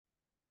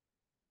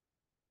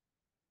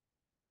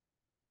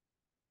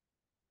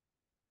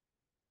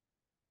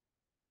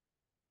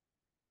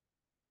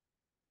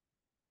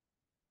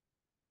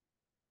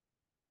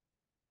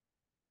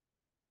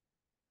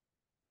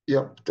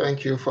Yep,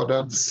 thank you for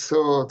that.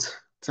 So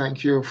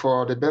thank you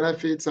for the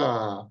benefits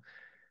of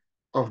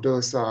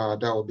those that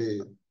will be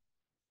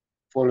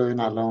following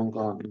along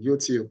on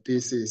YouTube.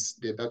 This is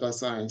the data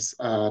science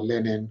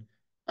learning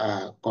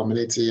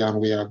community,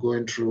 and we are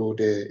going through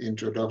the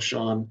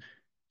introduction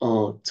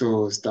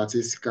to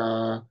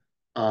statistical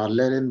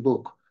learning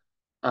book.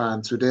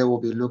 And today we'll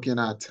be looking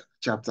at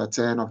chapter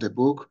 10 of the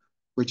book,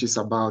 which is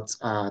about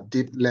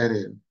deep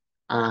learning.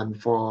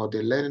 And for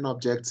the learning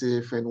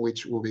objective in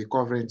which we'll be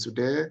covering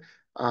today,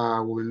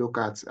 we'll look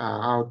at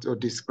how to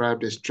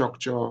describe the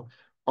structure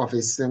of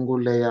a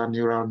single layer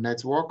neural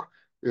network.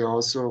 We're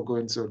also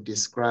going to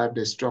describe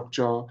the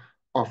structure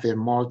of a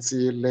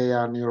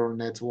multi-layer neural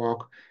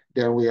network.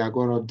 Then we are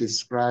going to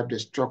describe the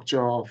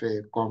structure of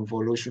a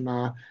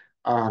convolutional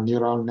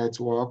neural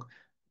network.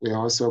 We're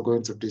also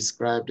going to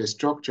describe the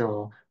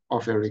structure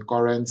of a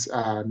recurrent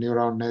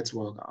neural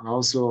network. And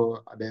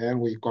also, at the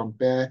end, we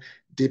compare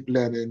deep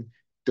learning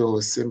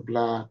to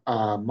simpler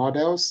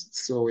models.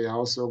 So we are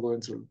also going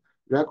to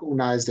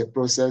recognize the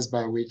process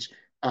by which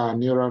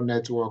neural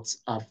networks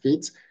are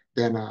fit.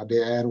 Then at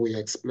the end, we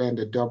explain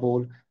the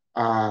double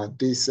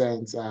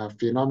descent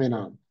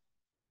phenomenon.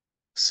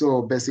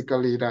 So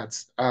basically,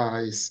 that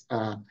is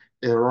a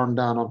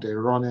rundown of the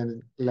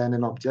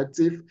learning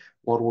objective,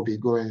 what we'll be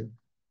going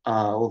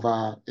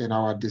over in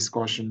our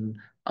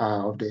discussion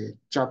of the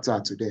chapter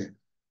today.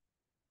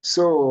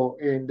 So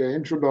in the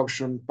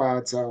introduction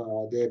part,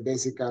 they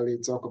basically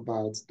talk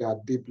about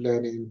that deep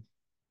learning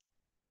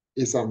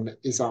is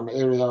an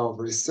area of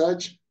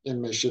research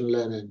in machine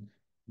learning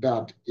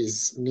that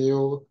is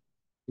new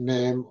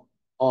name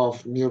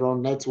of neural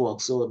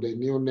network. So the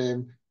new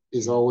name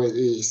is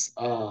always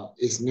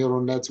is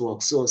neural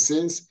network. So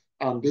since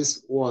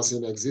this was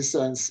in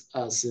existence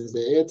since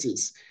the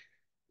 80s,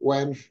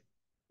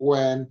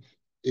 when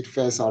it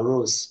first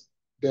arose,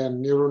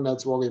 then neural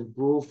network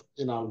improved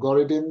in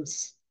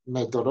algorithms,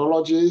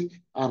 methodology,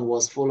 and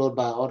was followed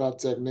by other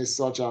techniques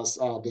such as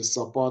the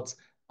support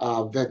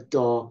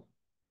vector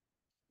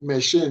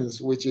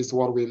machines, which is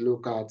what we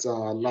look at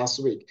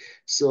last week.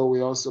 So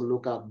we also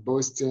look at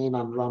boosting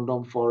and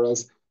random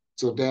forest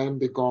to then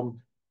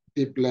become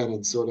deep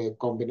learning. So the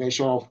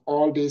combination of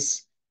all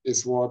this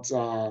is what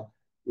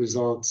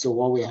results to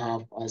what we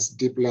have as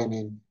deep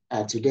learning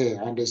today.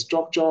 And the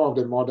structure of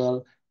the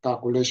model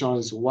calculation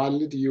is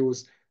widely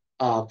used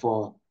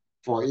for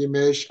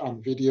image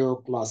and video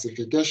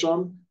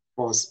classification,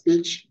 for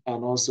speech,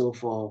 and also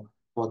for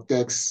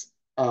text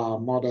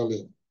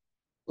modeling.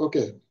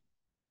 Okay.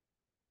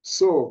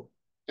 So,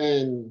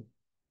 in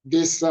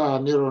this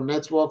neural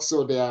network,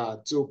 so there are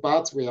two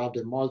parts. We have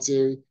the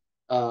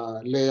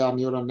multi-layer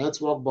neural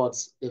network, but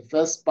the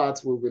first part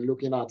we'll be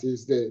looking at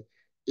is the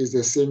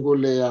single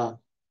layer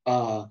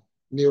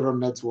neural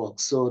network.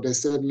 So they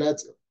said,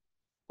 let's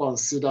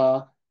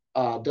consider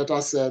a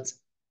data set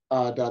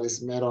that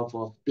is made up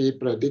of P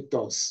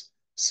predictors.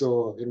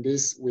 So in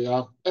this, we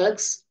have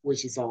X,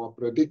 which is our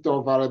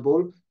predictor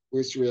variable,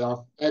 which we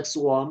have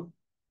X1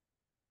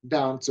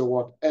 down to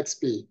what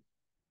XP.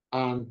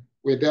 And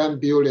we then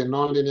build a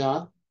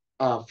nonlinear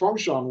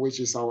function, which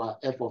is our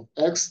f of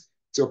x,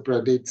 to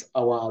predict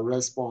our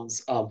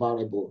response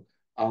variable,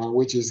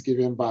 which is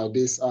given by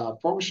this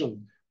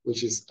function,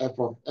 which is f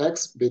of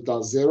x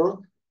beta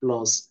 0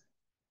 plus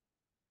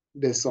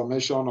the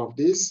summation of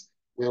this,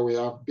 where we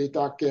have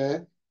beta k,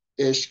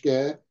 h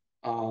k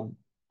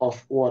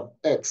of what?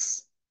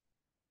 X,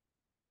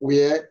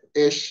 where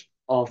h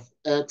of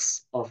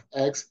x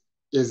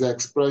is the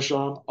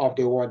expression of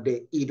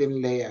the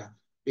hidden layer.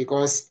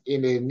 Because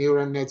in a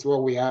neural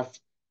network, we have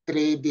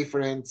three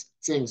different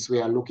things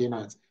we are looking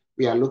at.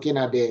 We are looking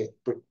at the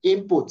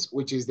input,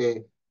 which is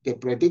the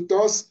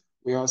predictors.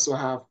 We also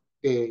have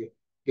the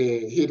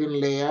hidden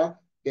layer.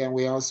 Then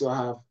we also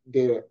have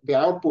the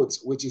output,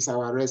 which is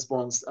our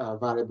response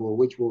variable,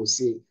 which we'll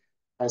see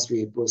as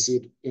we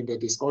proceed in the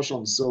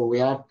discussion. So we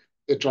have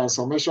a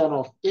transformation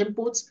of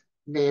inputs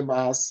named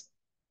as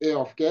a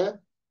of k,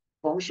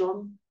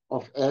 function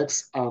of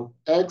x,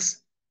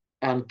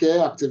 and k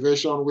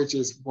activation, which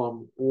is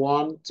from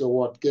 1 to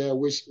what k,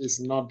 which is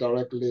not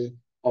directly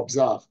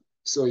observed.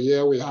 So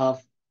here we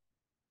have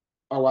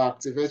our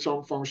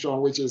activation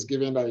function, which is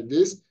given like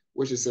this,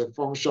 which is a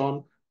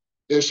function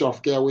h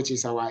of k, which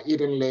is our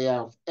hidden layer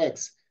of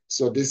x.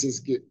 So this is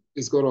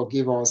going to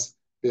give us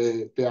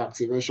the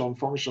activation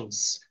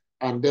functions.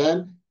 And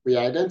then we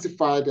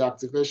identify the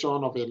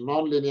activation of a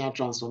nonlinear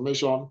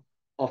transformation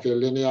of a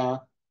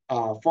linear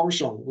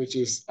function, which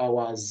is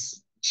our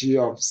g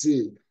of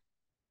z.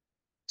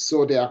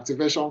 So the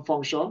activation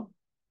function,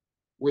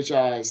 which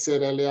I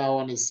said earlier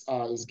on, is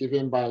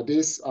given by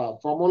this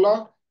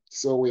formula.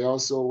 So they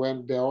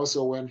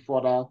also went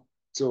further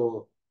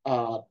to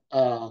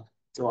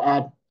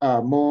add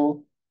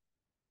more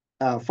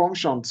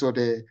function to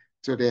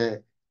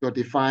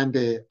define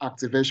the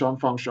activation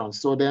function.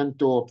 So then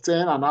to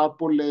obtain an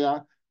output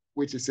layer,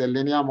 which is a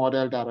linear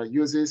model that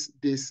uses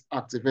these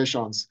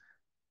activations,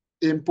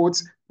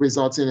 inputs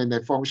resulting in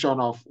a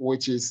function of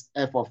which is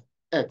f of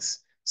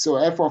x. So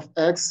f of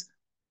x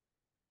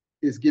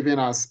is giving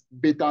us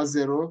beta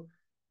 0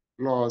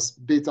 plus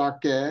beta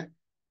k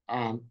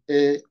and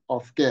A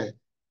of k,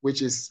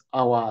 which is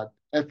our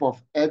f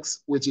of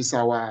x, which is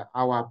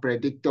our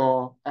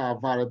predictor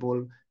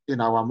variable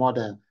in our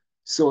model.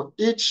 So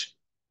each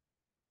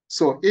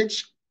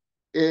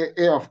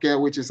A of k,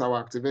 which is our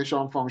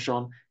activation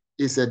function,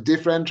 is a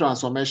different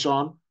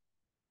transformation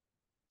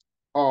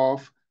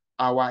of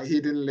our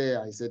hidden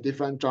layer. It's a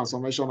different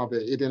transformation of the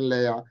hidden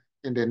layer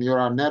in the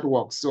neural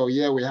network. So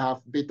here we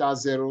have beta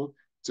 0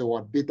 to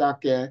what beta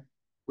k,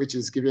 which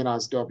is giving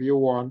us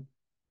W1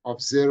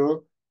 of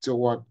 0 to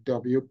what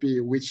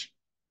WP, which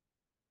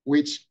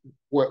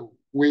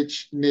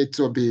need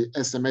to be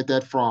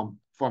estimated from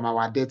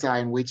our data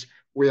in which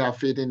we are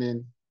feeding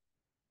in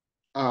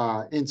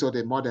into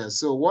the model.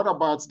 So what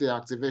about the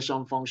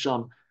activation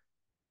function?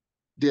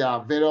 There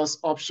are various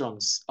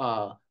options,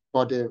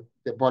 but they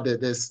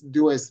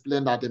do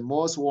explain that the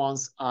most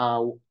ones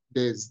are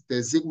the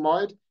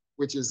sigmoid,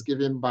 which is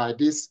given by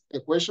these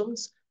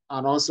equations,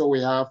 and also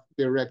we have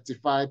the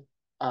rectified,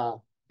 the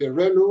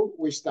ReLU,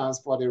 which stands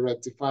for the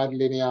rectified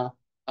linear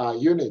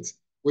unit,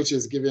 which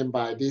is given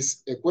by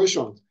this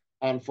equation.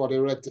 And for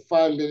the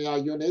rectified linear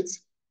unit,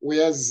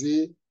 where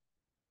z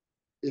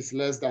is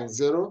less than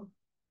 0,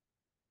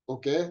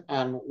 okay,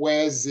 and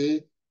where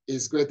z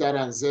is greater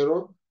than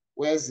 0,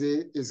 where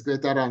z is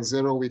greater than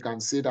 0, we can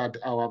see that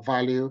our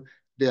value,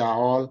 they are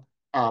all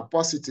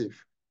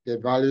positive. The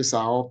values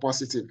are all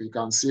positive. You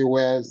can see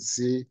where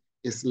z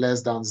is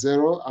less than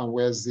 0 and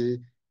where z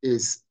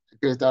is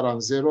greater than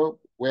 0,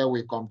 where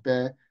we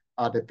compare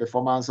the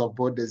performance of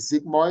both the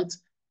sigmoid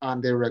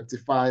and the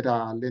rectified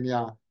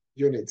linear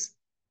units.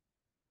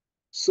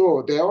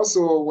 So they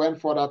also went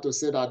further to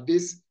say that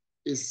this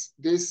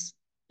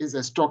is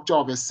a structure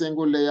of a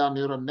single layer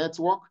neural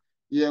network.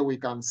 Here we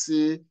can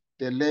see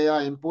the layer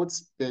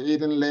inputs, the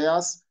hidden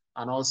layers,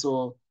 and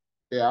also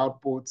the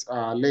output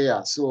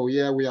layer. So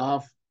here we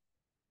have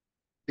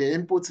the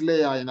input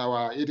layer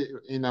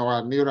in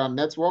our neural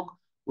network,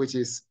 which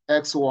is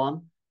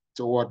X1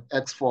 toward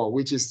X4,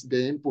 which is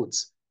the input.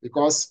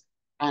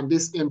 And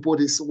this input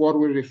is what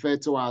we refer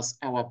to as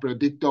our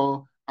predictor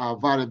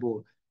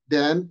variable.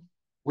 Then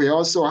we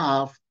also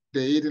have the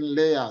hidden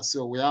layer.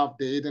 So we have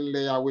the hidden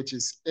layer, which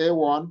is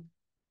A1,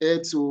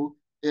 A2,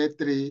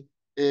 A3,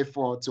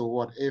 A4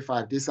 toward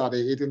A5. These are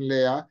the hidden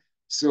layer.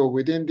 So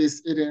within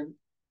this hidden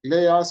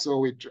layer,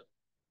 so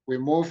we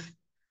move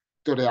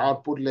to the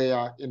output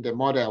layer in the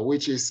model,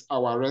 which is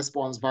our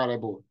response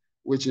variable,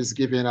 which is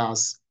giving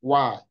us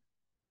Y.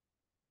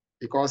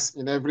 Because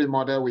in every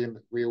model,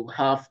 we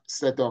have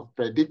set of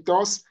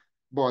predictors,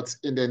 but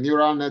in the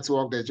neural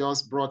network, they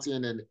just brought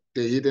in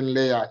the hidden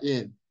layer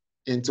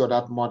into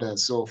that model.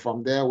 So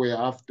from there, we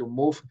have to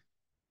move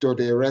to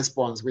the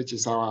response, which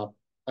is our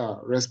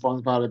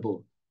response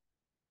variable.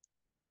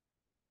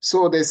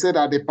 So they say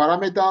that the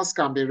parameters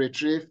can be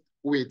retrieved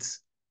with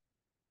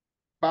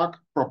back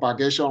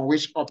propagation,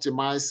 which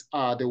optimize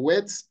the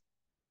weights,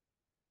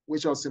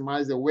 which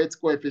optimize the weight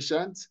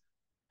coefficient,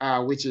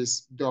 which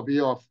is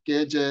W of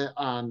Kj,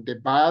 and the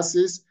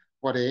biases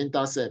for the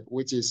intercept,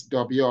 which is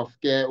W of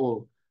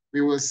Ko.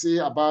 We will see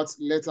about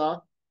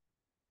later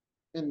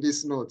in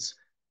this note.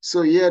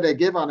 So here they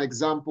gave an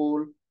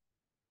example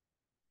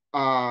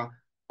of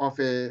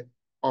a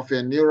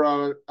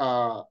neural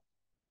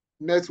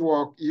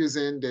network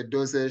using the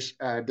dosage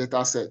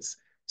data sets.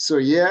 So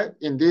here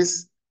in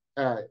this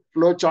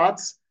flow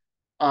charts,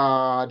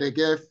 they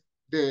gave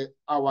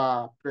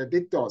our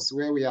predictors,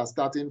 where we are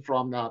starting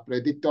from the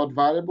predicted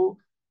variable,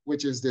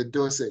 which is the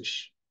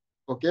dosage.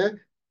 Okay,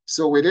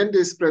 so within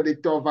this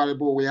predictor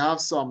variable, we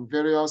have some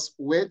various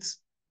weights.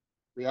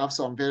 We have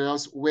some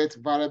various weight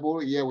variable.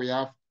 Here we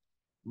have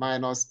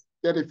minus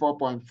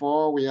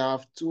 34.4, we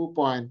have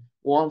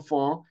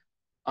 2.14,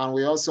 and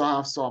we also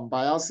have some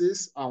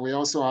biases, and we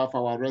also have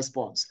our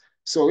response.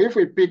 So if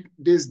we pick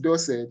this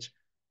dosage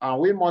and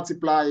we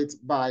multiply it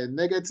by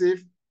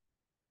negative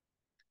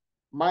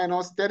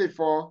minus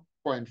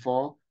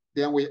 34.4,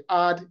 then we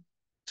add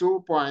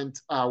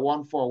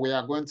 2.14, we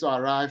are going to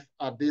arrive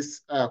at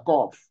this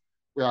curve.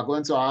 We are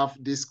going to have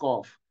this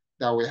curve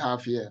that we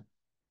have here.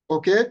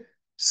 Okay,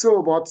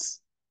 so but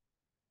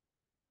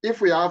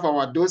if we have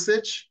our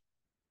dosage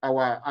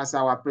as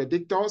our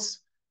predictors,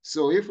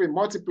 so if we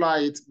multiply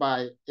it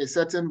by a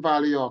certain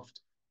value of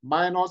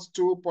minus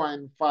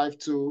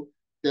 2.52,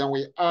 then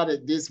we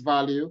add this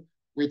value,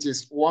 which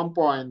is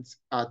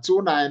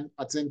 1.29,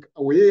 I think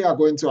we are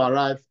going to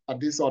arrive at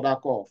this other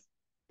curve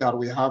that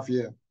we have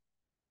here.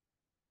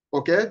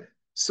 Okay,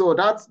 so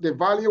that's the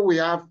value we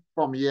have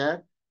from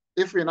here.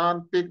 If we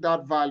now pick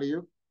that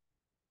value,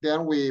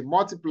 then we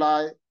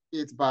multiply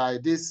it by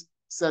this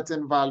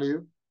certain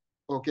value,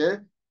 okay?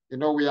 You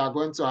know, we are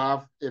going to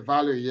have a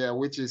value here,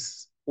 which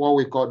is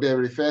what they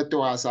refer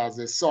to as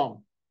a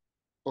sum,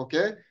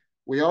 okay?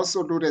 We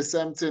also do the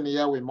same thing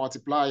here. We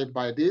multiply it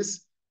by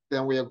this.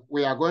 Then we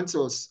are going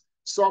to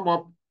sum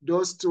up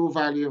those two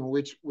values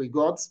which we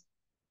got.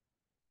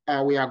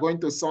 We are going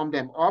to sum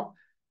them up.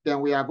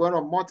 Then we are going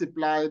to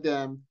multiply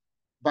them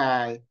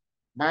by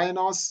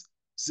minus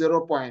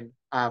 0.5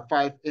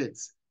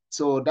 0.58.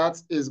 So that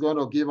is going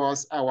to give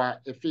us our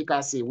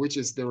efficacy, which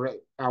is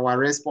our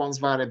response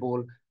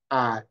variable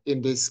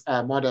in this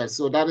model.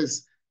 So that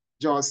is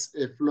just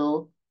a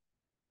flow.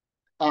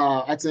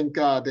 I think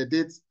they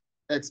did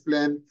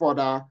explain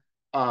further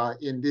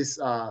in this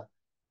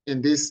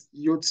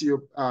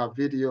YouTube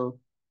video.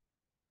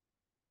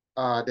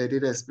 They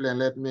did explain.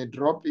 Let me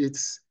drop it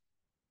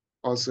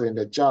also in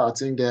the chat. I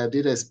think they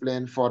did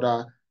explain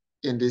further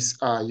in this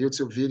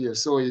YouTube video.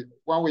 So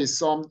when we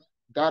sum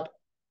that,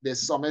 the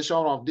summation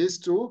of these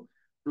two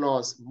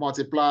plus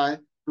multiply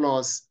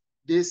plus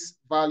this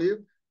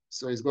value,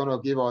 so it's going to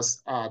give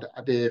us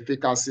the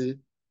efficacy,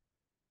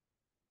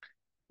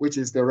 which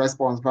is the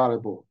response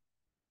variable.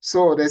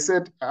 So they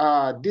said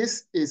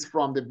this is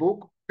from the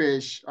book,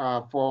 page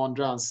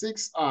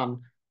 406, and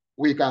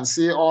we can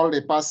see all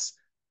the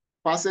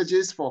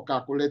passages for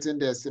calculating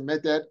the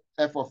estimated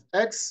f of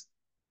x,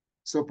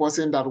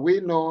 supposing that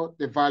we know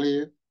the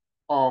value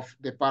of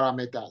the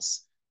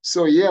parameters.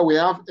 So here we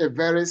have a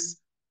very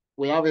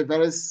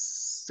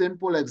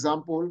simple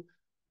example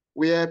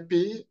where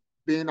P,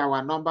 being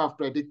our number of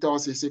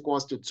predictors, is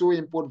equals to two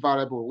input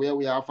variable, where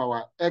we have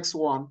our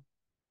x1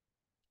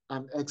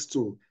 and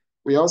x2.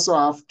 We also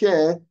have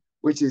K,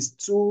 which is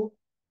two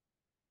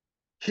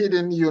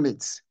hidden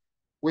units,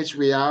 which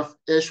we have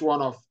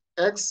h1 of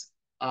x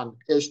and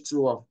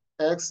h2 of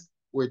x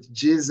with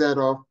gz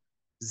of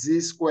z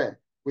squared.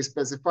 We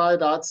specify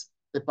that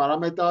the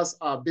parameters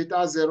are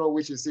beta 0,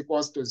 which is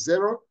equals to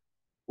 0.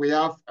 We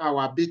have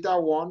our beta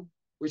 1,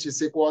 which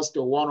is equals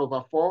to 1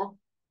 over 4.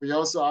 We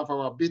also have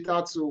our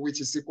beta 2, which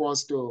is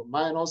equals to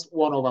minus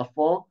 1 over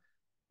 4.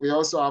 We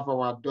also have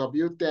our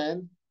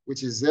W10,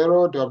 which is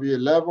 0,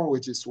 W11,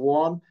 which is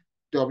 1,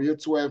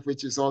 W12,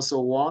 which is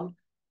also 1,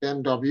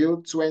 then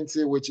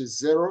W20, which is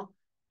 0,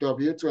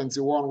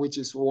 W21, which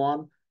is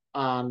 1,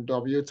 and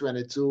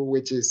W22,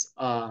 which is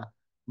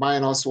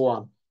minus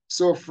 1.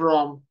 So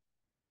from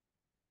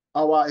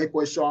our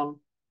equation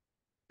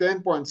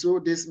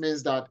 10.2, this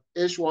means that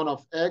h1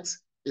 of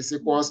x is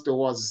equals to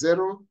what?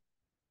 0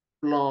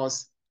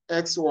 plus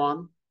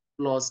x1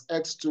 plus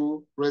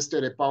x2 raised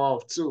to the power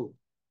of 2.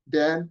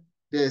 Then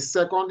the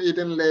second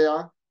hidden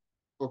layer,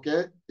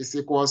 okay, is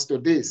equals to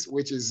this,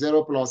 which is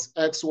 0 plus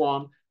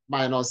x1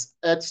 minus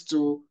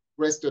x2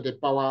 raised to the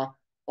power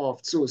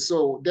of 2.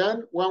 So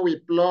then when we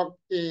plug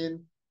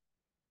in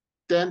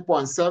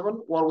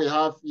 10.7, what we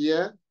have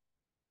here,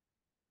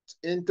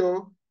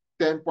 into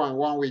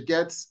 10.1, we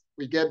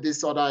get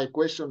this other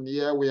equation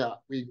here. We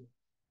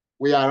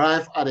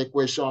arrive at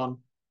equation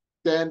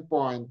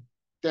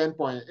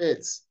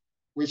 10.8,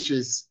 which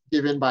is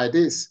given by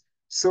this.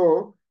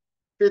 So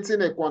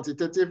fitting a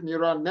quantitative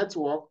neural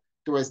network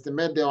to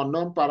estimate the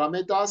unknown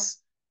parameters,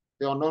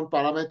 the unknown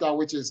parameter,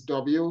 which is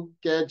W,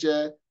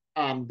 Kj,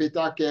 and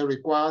beta K,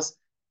 requires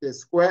the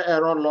square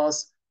error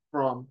loss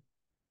from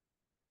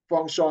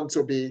function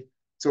to be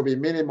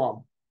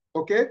minimum.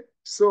 Okay,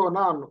 so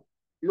now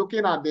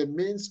looking at the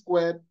mean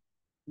squared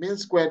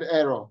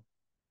error,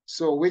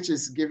 so which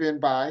is given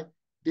by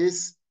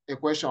this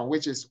equation,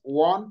 which is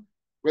 1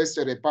 raised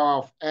to the power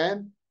of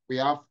n. We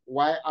have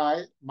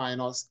yi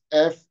minus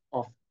f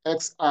of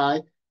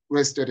xi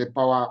raised to the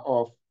power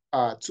of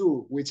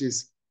 2, which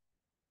is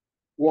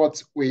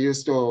what we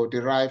use to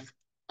derive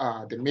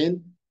the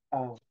mean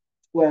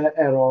square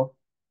error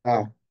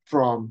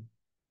from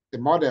the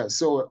model.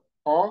 So,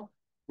 or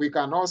we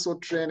can also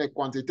train a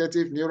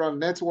quantitative neural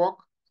network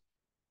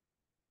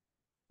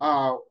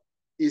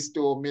is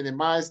to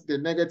minimize the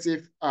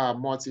negative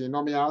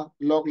multinomial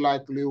log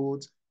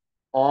likelihood,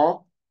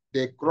 or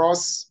the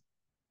cross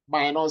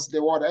minus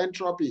the word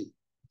entropy.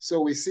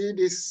 So we see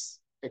this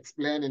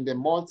explained in the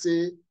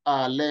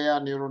multi-layer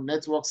neural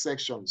network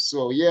section.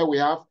 So here we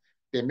have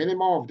the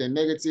minimum of the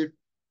negative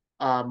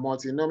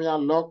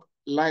multinomial log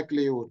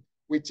likelihood,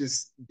 which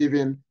is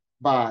given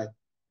by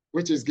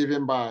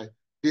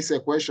this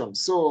equation.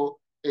 So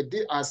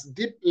as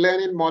deep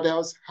learning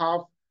models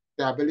have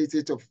the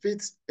ability to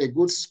fit a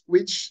good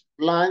switch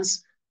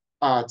lines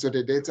to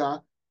the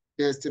data,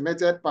 the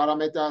estimated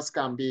parameters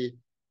can be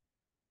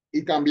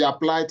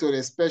applied to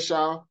the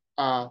special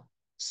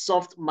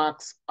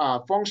softmax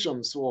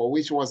functions,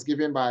 which was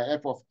given by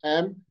f of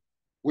m,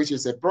 which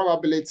is a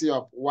probability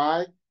of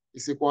y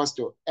is equals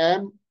to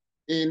m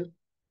in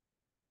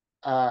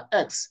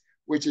x,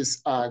 which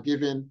is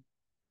given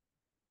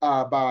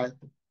by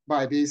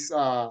this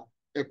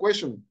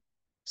equation.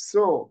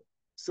 So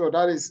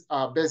that is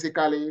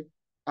basically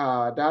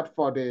that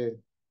for the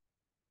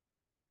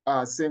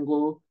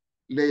single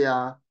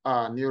layer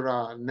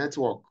neural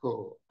network.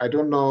 I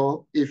don't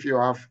know if you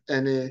have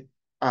any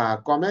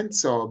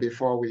comments or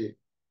before we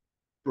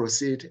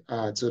proceed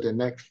to the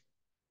next.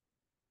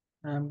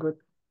 I'm good.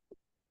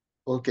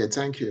 Okay,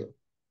 thank you.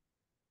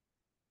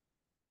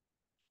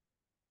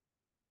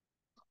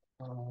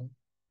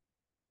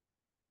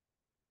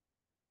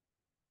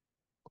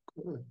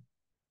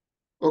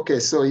 Okay,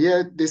 so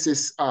here, this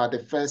is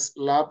the first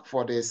lab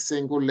for the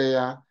single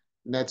layer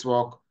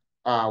network.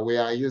 We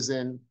are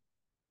using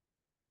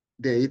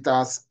the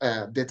ITAS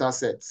data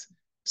sets.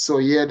 So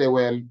here they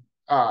were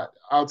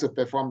how to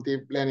perform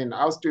deep learning. In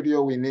our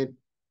studio, we need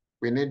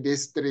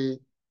these three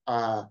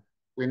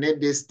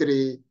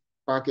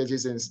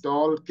packages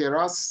installed.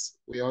 Keras,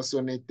 we also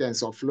need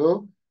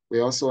TensorFlow, we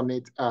also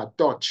need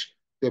Torch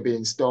to be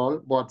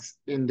installed. But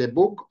in the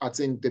book, I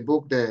think the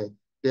book they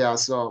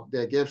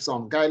gave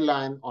some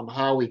guideline on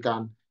how we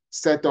can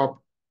set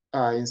up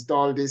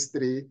install these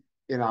three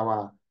in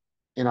our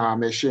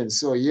machine.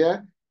 So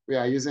here we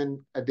are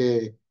using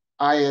the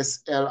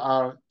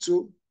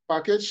ISLR2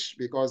 package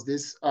because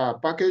this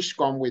package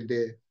come with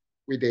the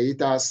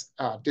ITAS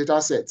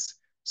data sets.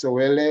 So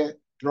we'll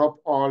drop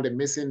all the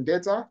missing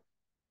data.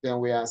 Then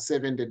we are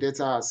saving the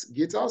data as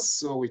GitHub.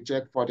 So we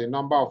check for the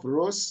number of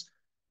rows,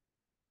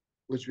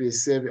 which we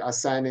save,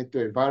 assign it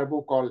to a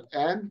variable called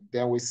n.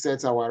 Then we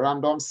set our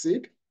random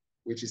seed,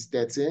 which is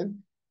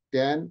 13.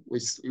 Then we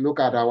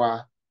look at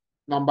our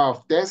number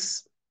of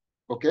tests.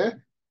 Okay.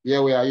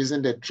 Here we are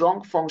using the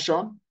trunc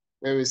function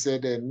where we say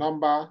the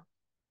number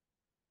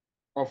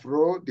of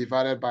row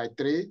divided by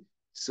 3.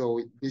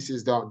 So this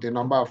is the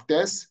number of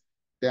tests.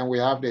 Then we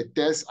have the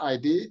test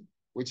ID,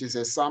 which is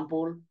a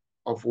sample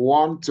of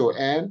 1 to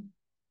n.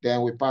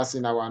 Then we pass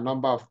in our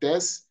number of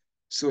tests.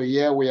 So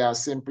here we are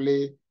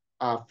simply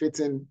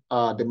fitting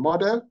the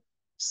model.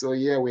 So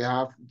here we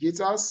have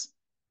GitHub.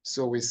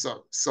 So we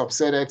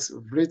subset X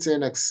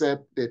written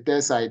except the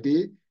test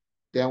ID.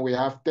 Then we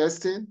have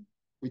testing,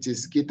 which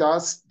is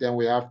GitHub. Then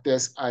we have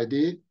test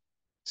ID.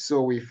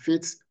 So we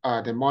fit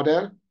the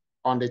model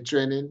on the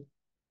training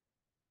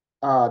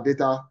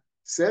data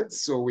set.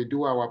 So we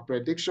do our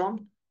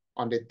prediction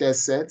on the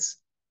test sets.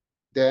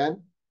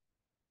 Then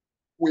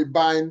we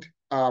bind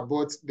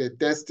both the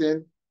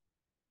testing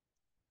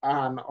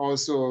and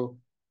also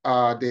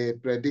the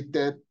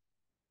predicted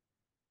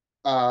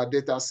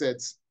data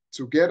sets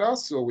together.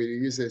 So we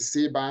use a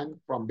C-bind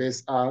from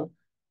base R.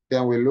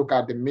 Then we look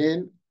at the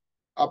mean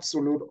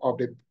absolute of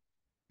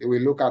we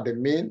look at the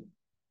mean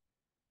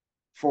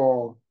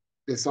for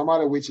the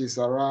summary, which is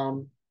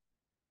around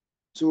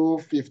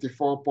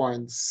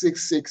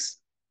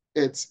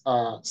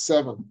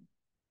 254.6687.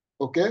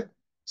 Okay,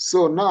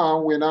 so now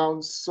we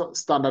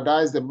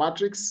standardize the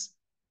matrix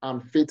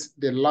and fit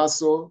the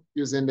lasso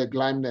using the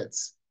Gleim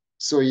nets.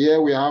 So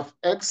here we have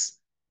X,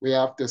 we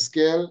have to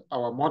scale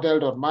our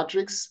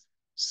model.matrix.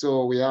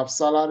 So we have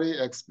salary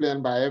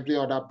explained by every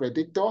other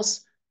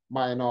predictors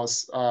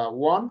minus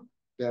 1,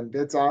 then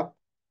data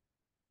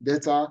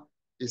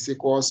is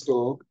equals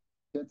to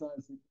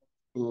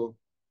the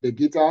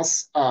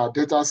GitHub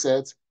data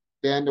set.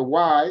 Then the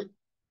Y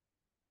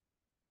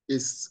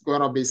is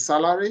going to be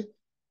salary.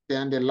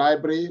 Then the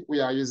library, we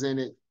are using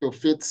it to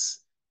fit.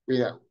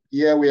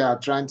 Here we are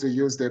trying to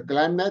use the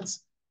GlimeNet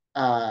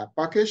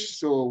package.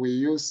 So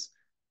we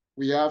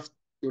have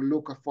to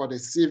look for the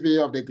CV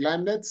of the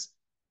GlimeNet,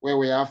 where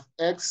we have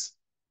X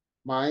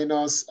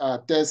minus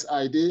test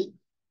ID.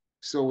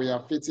 So we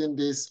are fitting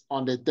this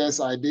on the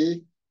test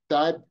ID.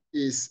 Type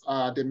is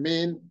the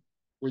mean.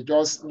 We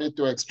just need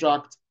to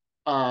extract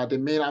the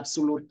mean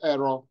absolute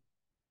error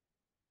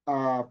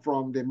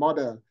from the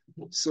model.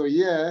 So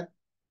here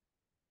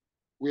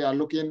we are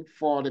looking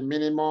for the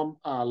minimum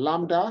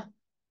lambda,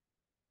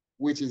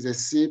 which is a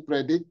C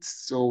predict.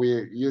 So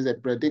we use a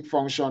predict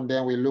function,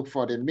 then we look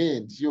for the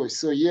mean.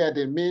 So here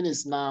the mean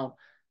is now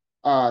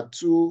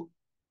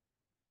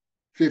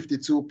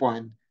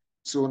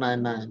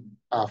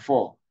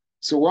 252.299.4.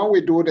 So when we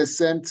do the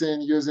same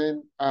thing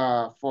using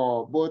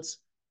for both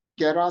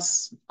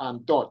Keras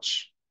and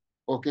Torch,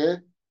 okay?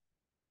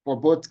 For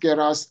both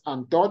Keras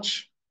and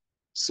Torch.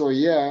 So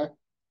here,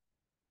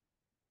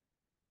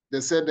 they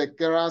said the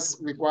Keras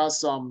requires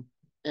some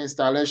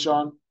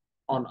installation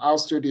on our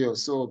studio.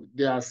 So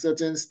there are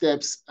certain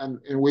steps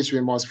in which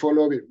we must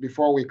follow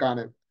before we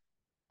can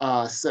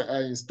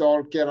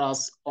install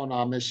Keras on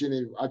our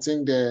machine. I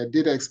think they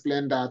did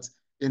explain that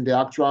in the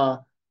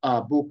actual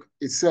book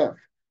itself.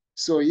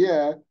 So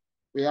here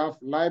we have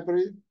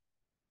library,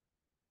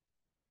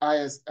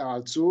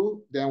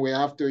 ISLR2, then we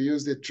have to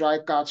use the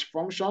try-catch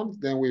function,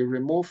 then we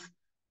remove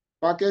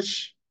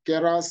package,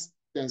 Keras,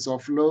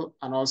 TensorFlow,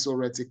 and also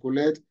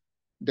reticulate,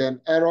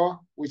 then error,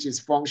 which is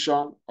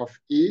function of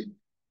E,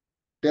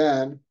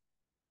 then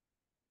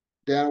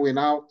we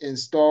now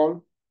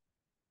install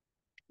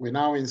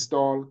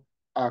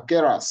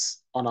Keras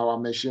on our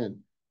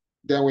machine.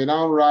 Then we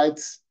now write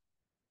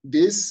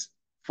this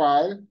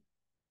file,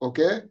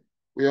 okay?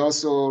 We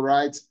also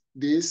write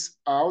this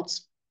out.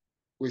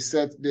 We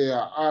set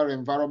the R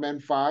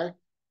environment file.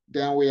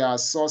 Then we are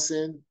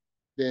sourcing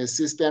the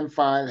system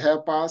file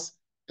helpers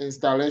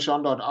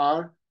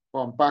installation.r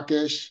from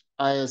package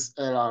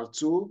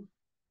ISLR2.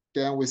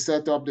 Then we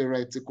set up the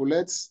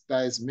reticulates,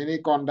 that is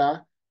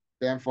miniconda.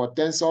 Then for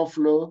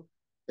TensorFlow,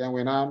 then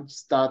we now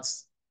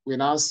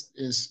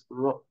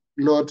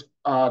load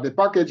the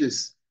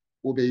packages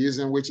we'll be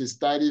using, which is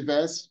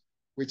tidyverse,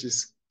 which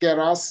is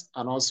Keras,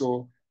 and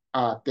also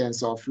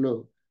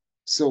TensorFlow.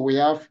 So we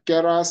have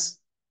Keras,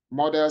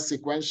 model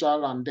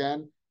sequential, and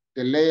then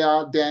the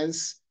layer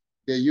dense,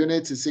 the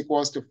unit is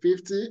equals to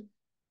 50.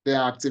 The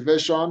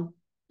activation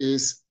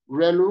is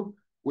ReLU,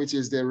 which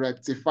is the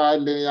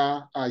rectified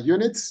linear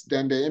units,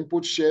 then the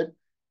input shape,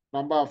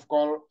 number of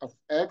color of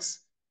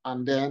X,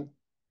 and then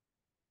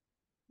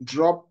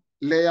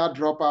layer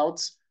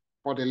dropouts.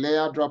 For the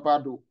layer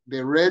dropout,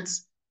 the rate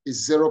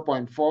is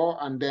 0.4,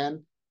 and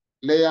then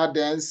layer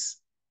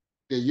dense,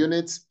 the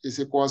unit is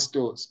equals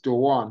to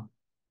 1.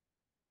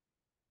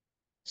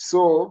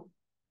 So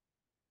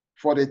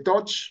for the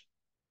touch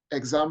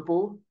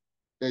example,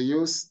 they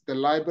use the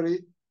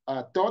library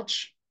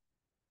touch,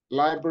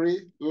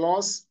 library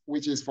loss,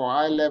 which is for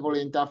high-level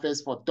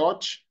interface for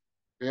touch.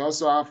 We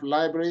also have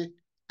library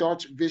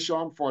touch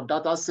vision for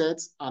data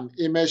sets and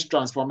image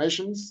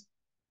transformations.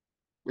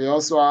 We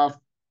also have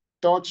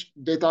touch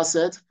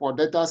dataset. For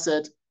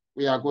dataset,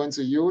 we are going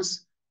to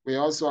use. We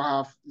also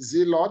have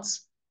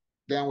ZLOTs.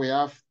 Then we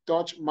have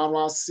touch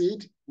manual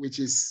seed, which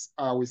is,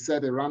 we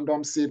set a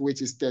random seed,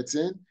 which is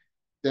 13.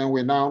 Then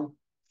we now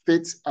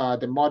fit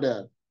the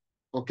model,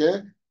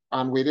 okay?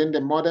 And within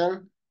the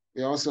model,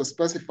 we also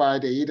specify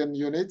the hidden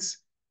units,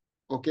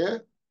 okay?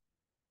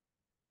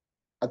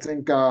 I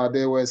think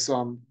there were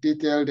some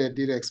detail they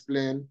did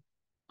explain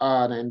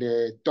in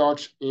the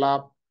touch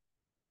lab,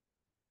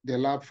 the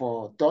lab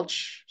for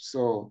touch.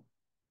 So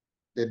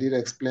they did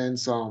explain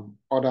some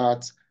other.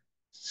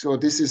 So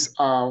this is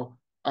how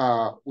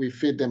we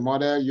fit the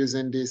model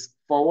using this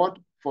forward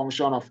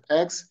function of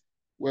X,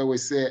 where we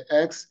say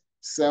X,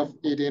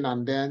 self-hidden,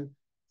 and then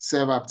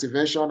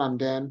self-activation, and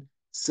then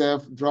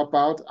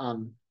self-dropout,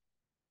 and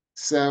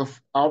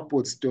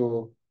self-outputs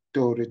to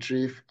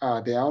retrieve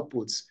the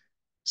outputs.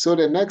 So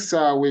the next,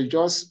 we'll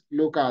just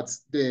look at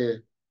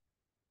the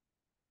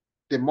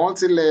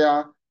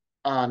multi-layer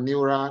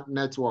neural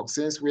network.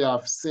 Since we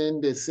have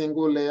seen the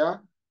single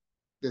layer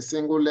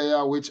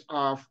which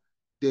have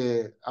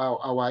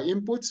our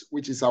inputs,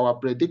 which is our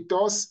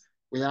predictors.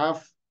 We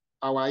have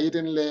our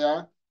hidden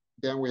layer,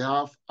 then we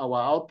have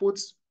our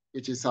outputs,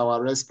 which is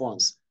our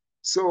response.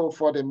 So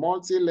for the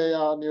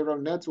multi-layer neural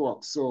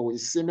network, so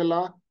it's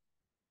similar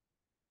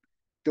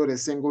to the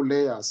single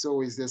layer. So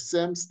it's the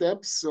same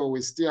steps. So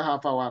we still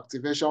have our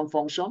activation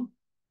function.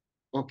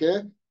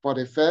 Okay. For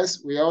the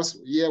first, we are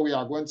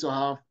going to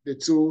have the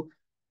two,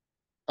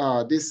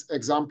 this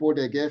example,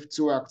 they gave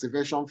two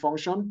activation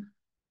function.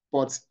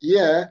 But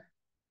here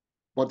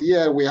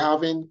we're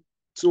having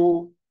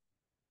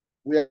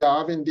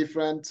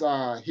different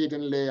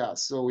hidden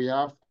layers. So we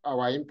have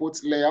our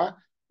input layer,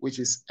 which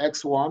is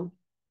X1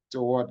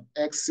 toward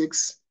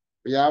X6.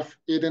 We have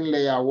hidden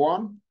layer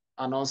 1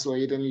 and also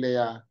hidden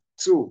layer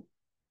 2.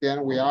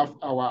 Then we have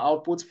our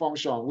output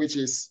function, which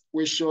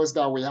shows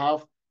that we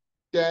have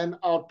 10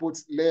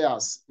 output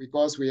layers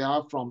because we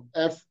have from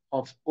F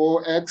of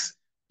OX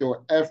to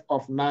F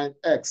of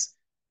 9X,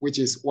 which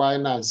is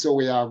Y9. So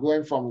we are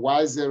going from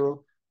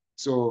Y0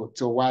 to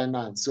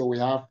Y9. So we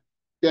have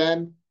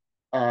 10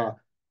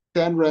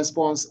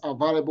 response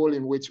variable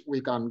in which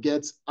we can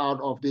get out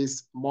of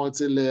this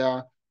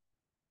multi-layer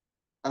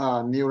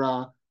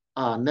neural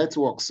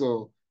network.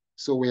 So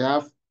we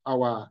have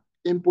our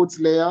input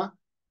layer,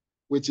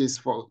 which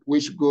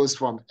goes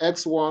from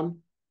X1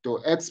 to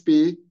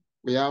XP.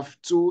 We have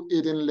two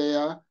hidden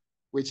layer,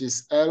 which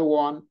is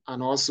L1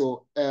 and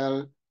also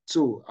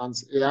L2. And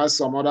it has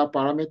some other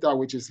parameter,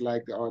 which is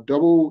like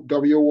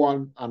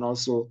W1 and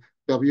also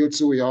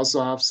W2. We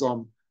also have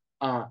some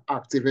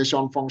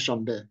activation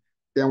function there.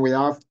 Then we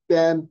have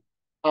 10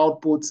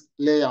 output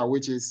layer,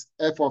 which is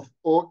F of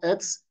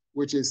OX,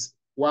 which is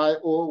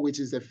YO, which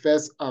is the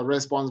first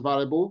response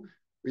variable.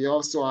 We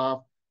also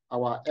have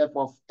our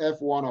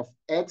F1 of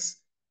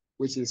X,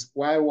 which is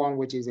Y1,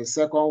 which is the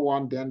second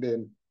one. Then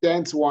the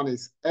 10th one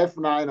is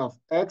F9 of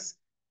X,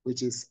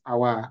 which is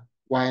our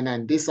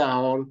Y9. These are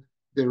all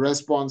the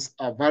response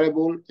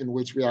variable in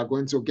which we are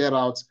going to get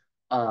out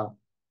of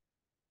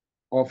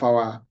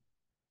our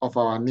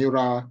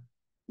neural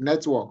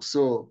network.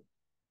 So,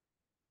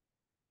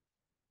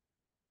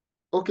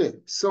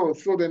 okay, so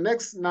the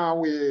next now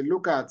we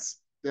look at,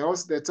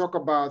 they talk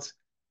about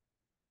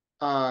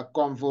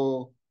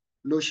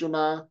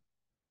convolutional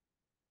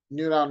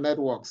neural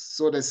networks.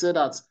 So they say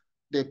that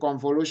the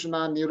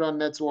convolutional neural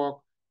network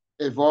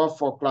evolved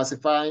for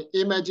classifying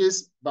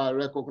images by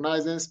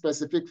recognizing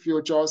specific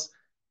features,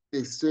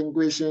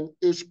 distinguishing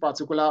each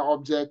particular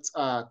object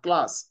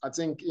class. I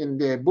think in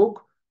the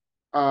book,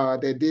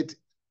 they did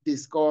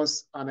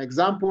discuss an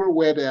example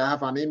where they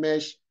have an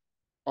image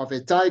of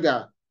a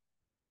tiger,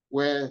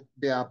 where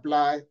they have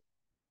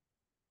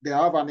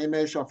an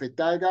image of a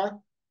tiger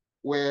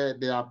where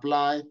they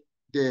apply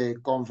the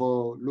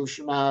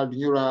convolutional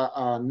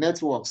neural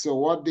network. So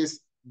what this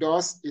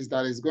does is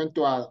that it's going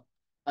to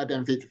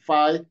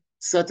identify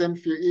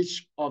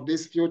each of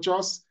these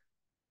features,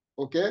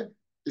 okay?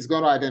 It's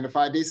going to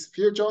identify these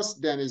features,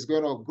 then it's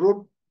going to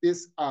group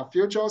these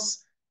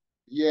features.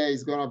 Yeah,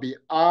 it's going to be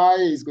eye,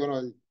 it's going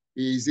to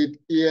be, is it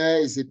ear,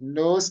 is it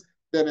nose?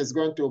 Then it's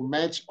going to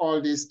match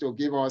all this to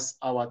give us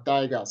our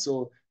tiger.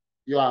 So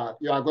you are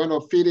going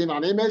to feed in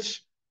an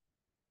image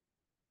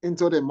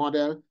into the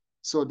model.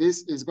 So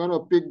this is going to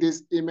pick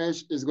this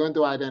image, is going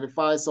to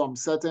identify some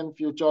certain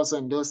features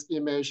in this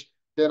image,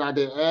 Then at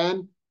the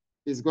end,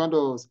 it's going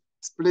to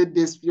split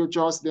these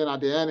futures. Then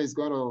at the end, it's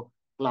going to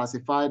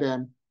classify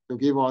them to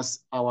give us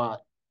a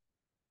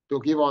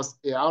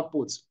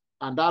output.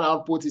 And that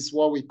output is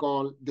what we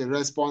call the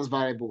response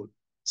variable.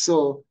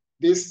 So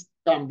this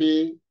can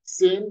be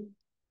seen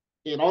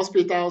in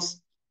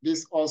hospitals.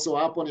 This also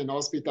happen in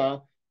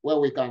hospital where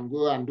we can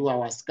go and do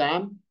our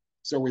scan.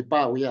 So we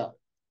are,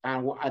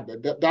 and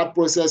that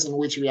process in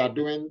which we are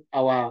doing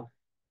our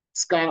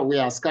scan, we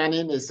are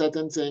scanning a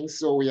certain thing,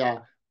 so we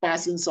are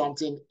passing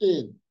something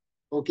in,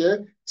 okay?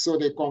 So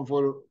the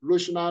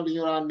convolutional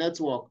neural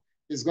network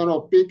is going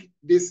to pick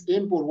this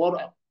input.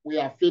 What we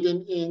are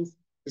feeding in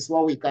is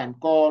what we can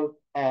call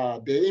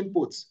the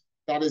input.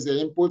 That is the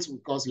input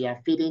because we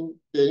are feeding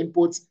the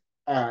input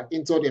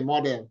into the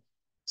model.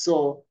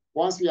 So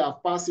once we are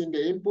passing the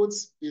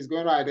inputs, it's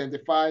going to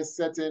identify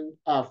certain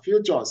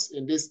features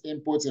in this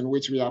input in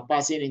which we are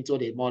passing into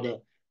the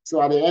model.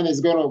 So at the end, it's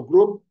going to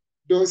group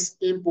those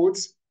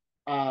inputs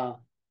and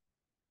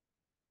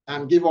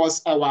give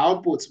us our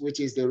output, which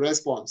is the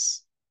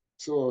response.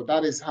 So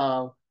that is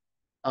how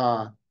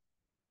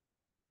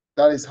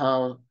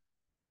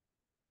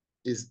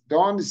it's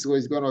done. So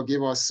it's going to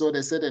give us, so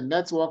they say the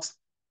networks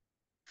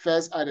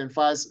first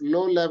identifies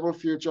low-level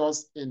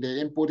features in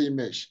the input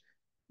image.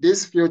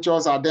 These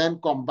features are then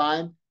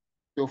combined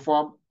to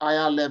form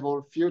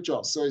higher-level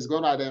features. So it's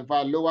going to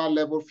identify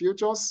lower-level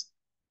features.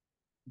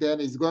 Then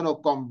it's going to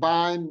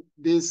combine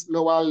these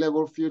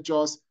lower-level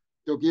features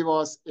to give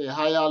us a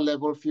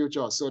higher-level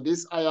feature. So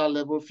these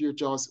higher-level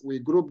features, we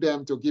group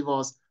them to give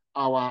us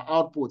our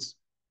outputs,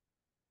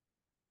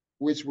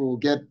 which we will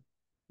get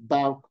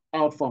back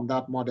out from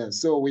that model.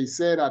 So we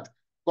say that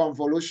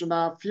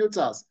convolutional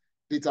filters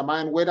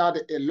determine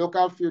whether a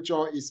local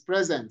feature is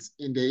present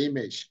in the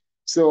image.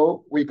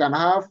 So we can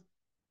have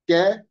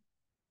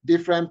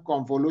different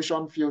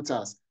convolution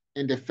filters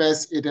in the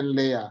first hidden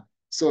layer.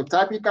 So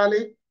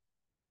typically,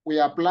 we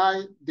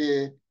apply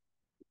the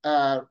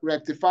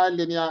rectified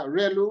linear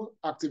ReLU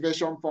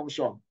activation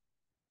function.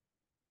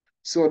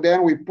 So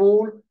then we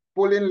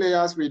pulling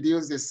layers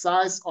reduce the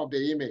size of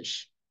the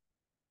image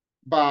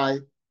by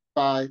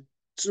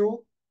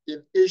 2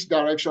 in each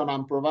direction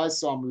and provide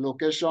some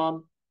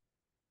location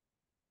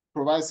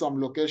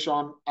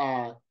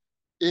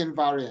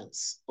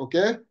invariance.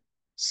 Okay,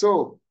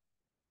 so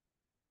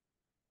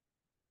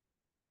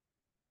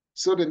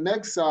the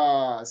next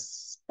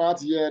part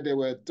here, they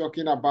were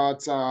talking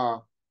about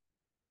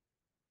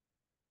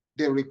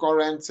the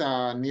recurrent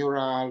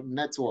neural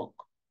network.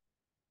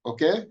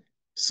 Okay,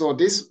 so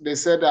they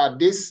said that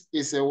this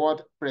is a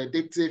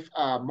predictive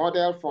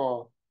model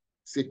for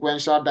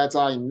sequential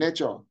data in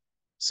nature.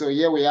 So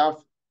here we have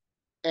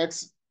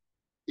X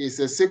is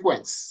a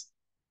sequence.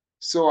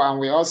 So, and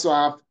we also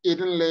have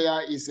hidden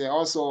layer is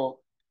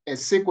also a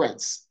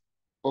sequence,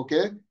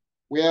 okay?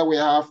 Where we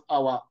have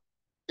our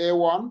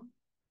A1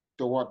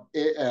 to what?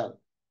 AL,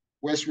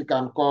 which we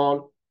can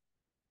call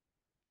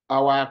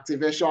our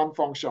activation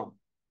function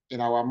in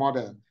our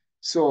model.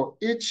 So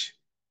each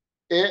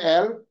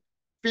AL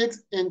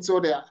fits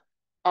into the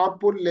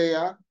output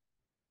layer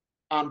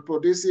and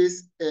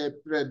produces a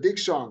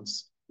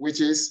predictions, which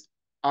is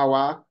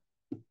our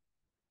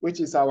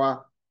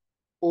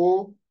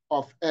O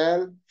of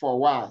L for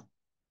Y,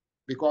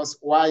 because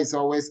Y is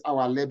always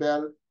our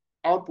label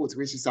output,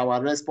 which is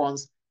our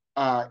response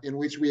in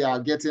which we are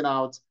getting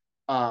out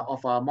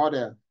of our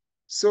model.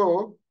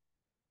 So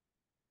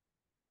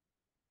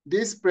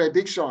these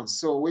predictions,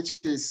 so which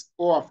is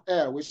O of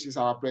L, which is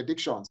our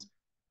predictions,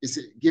 is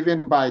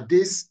given by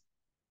this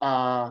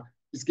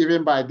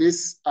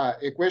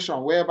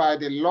equation, whereby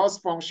the loss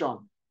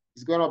function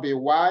is going to be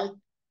Y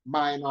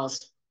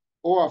minus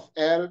O of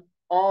L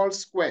all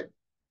squared,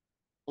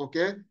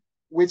 okay,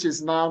 which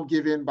is now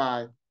given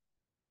by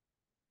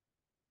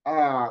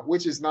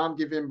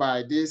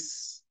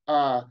this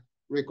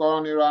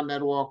recurrent neural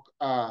network,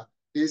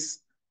 this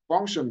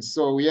function.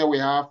 So here we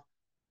have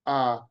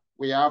our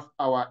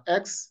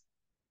X,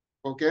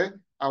 okay,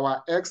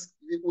 our X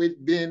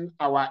within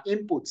our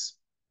inputs,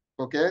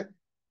 okay.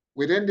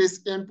 Within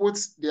these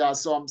inputs, there are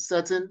some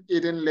certain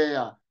hidden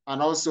layer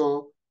and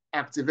also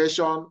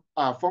activation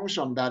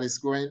function that is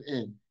going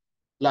in,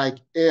 like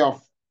A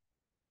of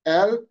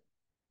L.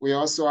 We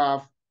also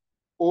have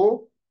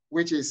O,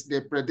 which is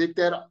the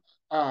predicted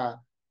our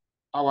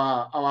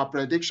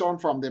prediction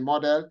from the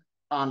model,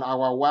 and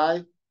our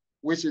Y,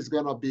 which is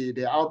going to be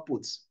the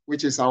output,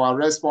 which is our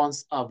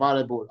response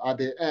variable. At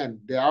the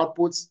end, the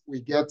outputs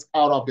we get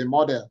out of the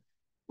model,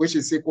 which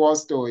is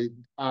equals to it.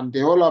 And the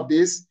whole of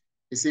this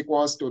is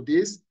equals to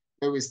this,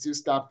 where we still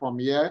start from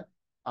here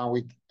and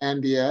we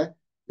end here.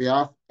 We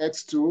have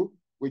X2,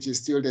 which is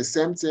still the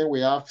same thing.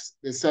 We have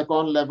the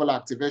second level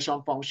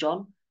activation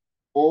function,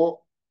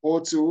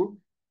 O2.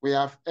 We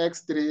have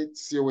X3,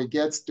 so we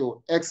get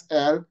to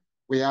XL.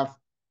 We have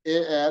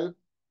AL,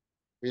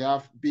 we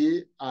have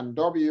B and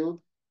W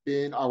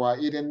being our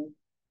hidden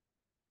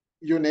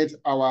unit,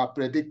 our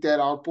predicted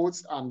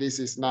outputs, and this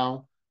is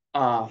now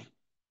our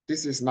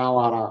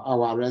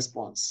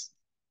response.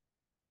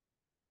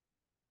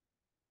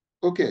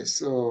 Okay,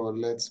 so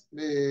let's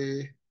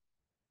play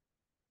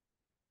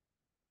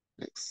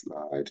next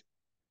slide.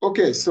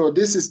 Okay, so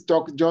this is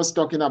just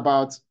talking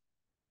about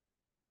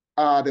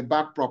the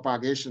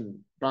backpropagation,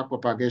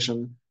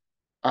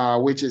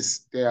 which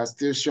is they are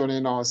still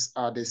showing us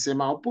the same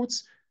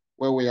outputs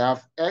where we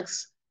have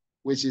X,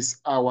 which is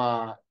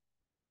our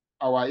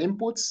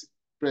inputs,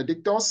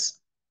 predictors,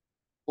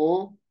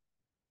 O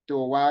to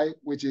Y,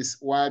 which is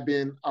Y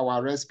being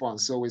our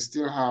response. So we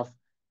still have,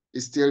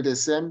 it's still the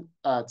same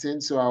thing.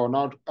 So I will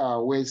not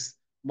waste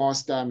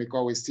much time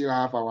because we still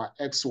have our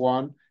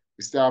X1,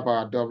 we still have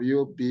our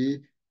W, B,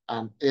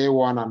 and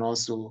A1, and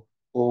also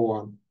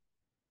O1.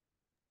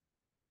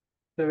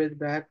 So with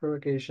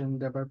backpropagation,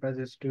 the purpose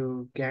is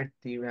to get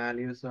the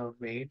values of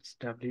weights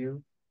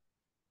W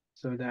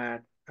so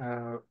that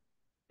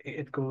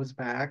it goes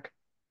back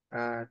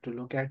to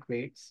look at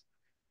weights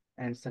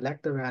and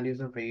select the values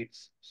of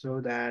weights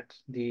so that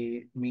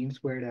the mean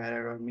squared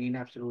error or mean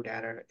absolute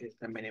error is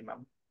the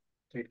minimum.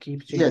 So it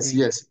keeps Yes, changing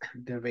yes,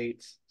 the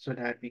weights so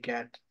that we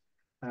get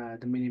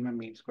the minimum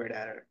mean squared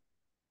error.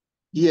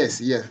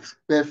 yes, yes,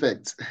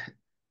 perfect.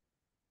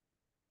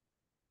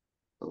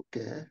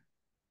 Okay.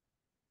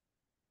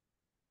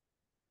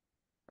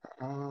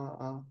 Uh,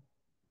 uh,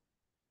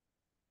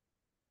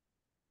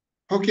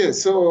 Okay,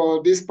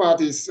 so this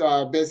part is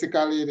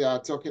basically they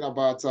are talking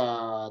about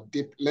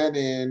deep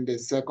learning. The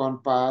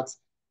second part,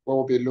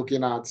 we'll be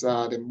looking at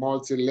the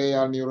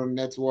multi-layer neural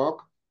network.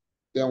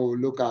 Then we'll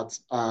look at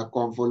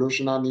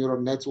convolutional neural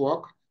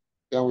network.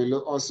 Then we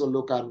also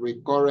look at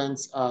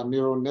recurrent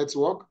neural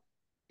network.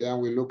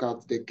 Then we look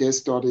at the case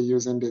study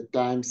using the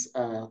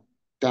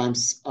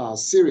times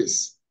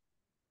series.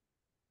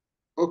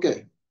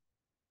 Okay,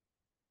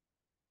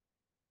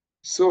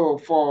 so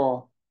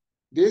for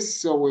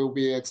this, so we'll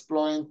be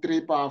exploring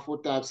three powerful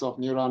types of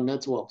neural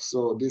networks.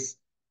 So this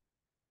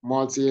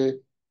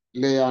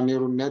multi-layer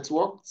neural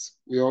networks.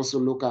 We also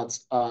look at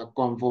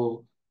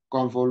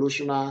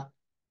convolutional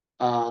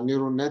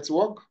neural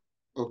network.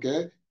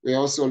 Okay. We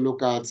also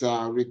look at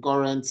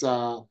recurrent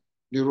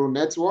neural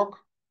network.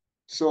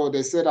 So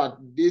they say that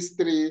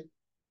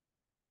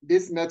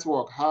this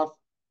network have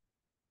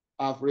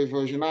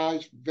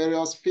revolutionized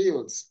various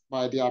fields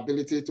by the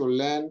ability to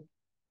learn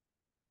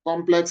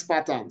complex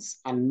patterns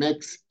and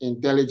makes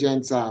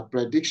intelligent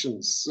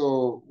predictions.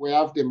 So we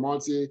have the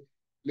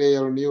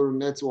multi-layer neural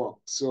network.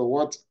 So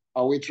what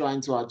are we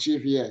trying to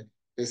achieve here?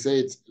 They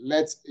say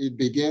it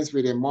begins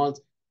with a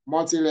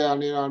multi-layer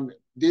neural.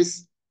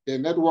 The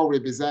network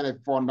represents a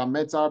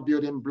fundamental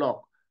building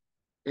block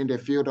in the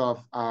field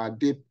of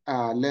deep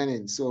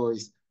learning. So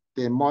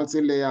the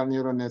multi-layer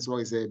neural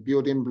network is a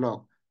building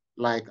block.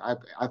 Like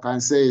I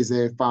can say is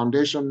a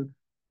foundation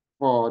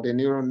for the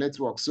neural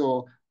network.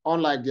 So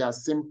unlike their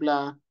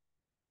simpler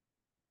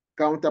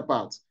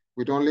counterparts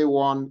with only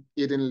one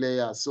hidden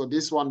layer. So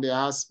this one, there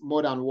has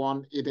more than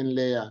one hidden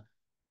layer.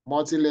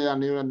 Multi-layer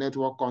neural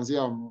network consists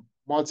of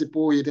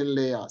multiple hidden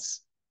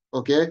layers,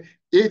 okay?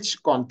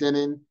 Each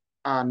containing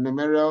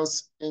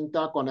numerous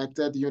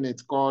interconnected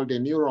units called the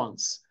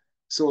neurons.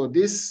 So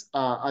this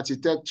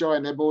architecture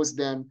enables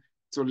them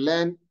to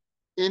learn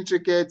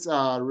intricate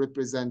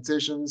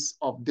representations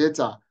of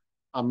data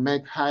and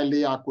make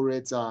highly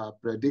accurate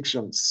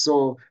predictions.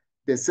 So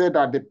they say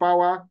that the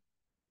power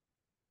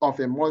of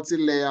a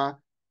multi-layer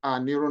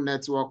neural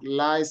network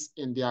lies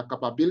in their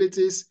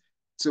capabilities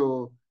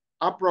to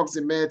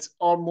approximate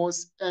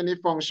almost any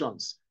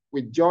functions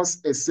with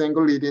just a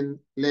single hidden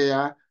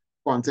layer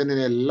containing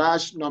a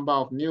large number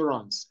of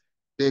neurons.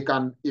 They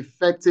can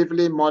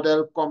effectively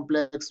model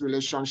complex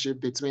relationships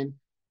between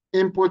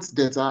input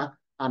data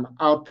and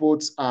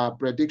output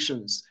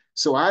predictions.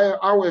 So,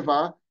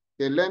 however,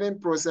 the learning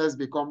process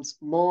becomes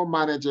more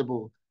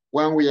manageable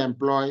when we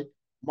employ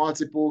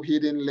multiple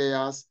hidden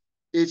layers,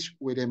 each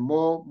with a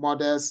more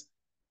modest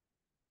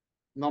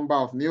number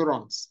of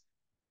neurons.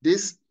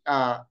 This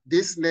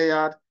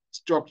layered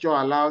structure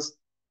allows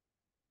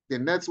the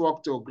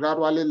network to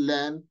gradually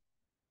learn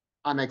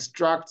and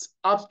extract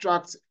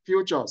abstract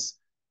features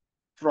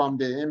from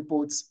the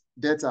input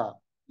data,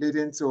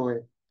 leading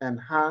to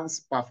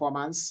enhanced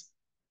performance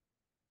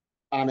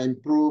and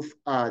improve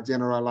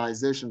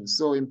generalization.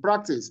 So in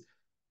practice,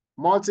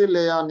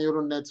 multi-layer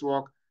neural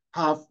network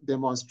have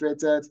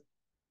demonstrated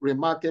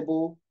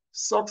remarkable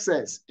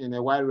success in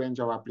a wide range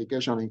of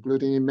applications,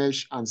 including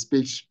image and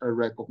speech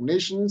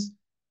recognitions,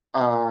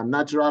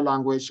 natural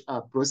language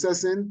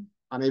processing,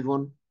 and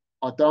even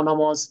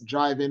autonomous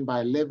driving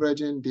by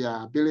leveraging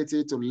their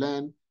ability to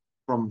learn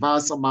from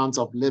vast amounts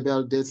of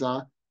labeled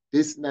data.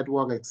 This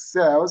network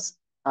excels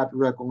at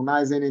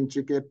recognizing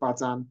intricate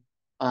patterns,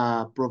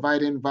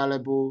 providing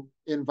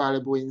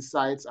invaluable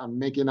insights, and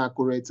making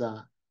accurate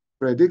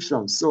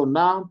predictions. So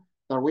now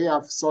that we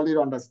have solid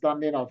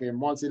understanding of a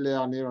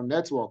multi-layer neural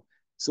network,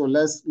 so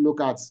let's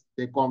look at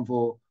the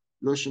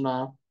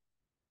convolutional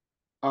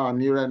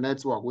neural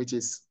network, which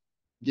is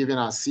given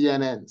as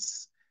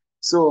CNNs.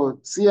 So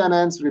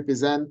CNNs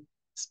represent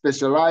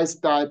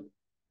specialized type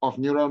of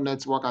neural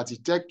network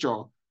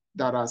architecture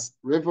that has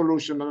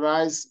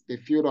revolutionized the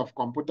field of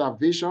computer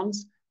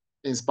visions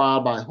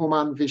inspired by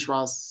human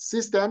visual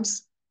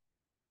systems.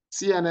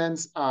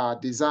 CNNs are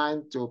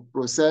designed to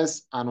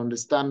process and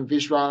understand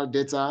visual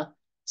data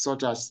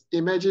such as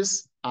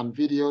images and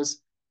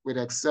videos with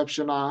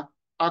exceptional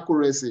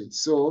accuracy.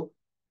 So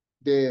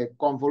the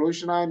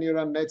convolutional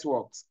neural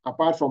networks,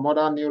 apart from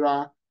other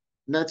neural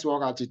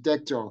network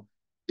architecture,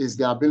 is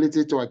the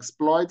ability to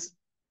exploit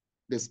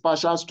the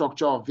spatial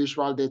structure of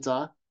visual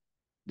data.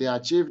 They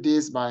achieve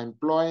this by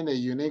employing a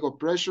unique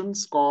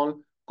operations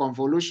called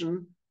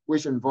convolution,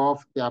 which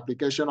involve the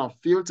application of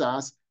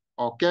filters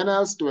or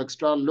kernels to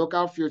extract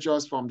local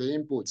features from the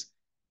inputs.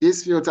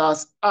 These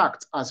filters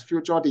act as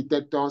feature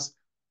detectors,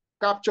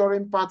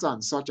 capturing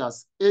patterns such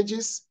as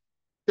edges,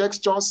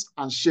 textures,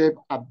 and shape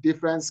at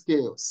different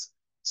scales.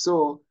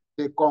 So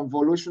the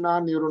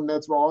convolutional neural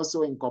network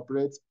also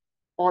incorporates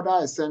other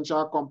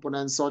essential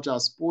components such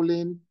as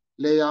pooling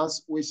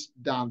layers, which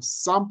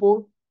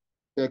downsample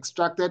the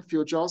extracted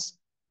features,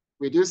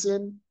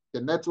 reducing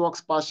the network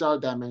spatial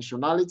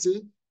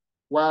dimensionality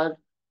while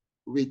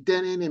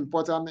retaining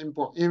important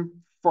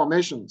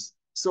informations.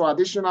 So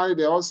additionally,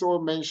 they also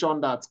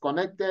mentioned that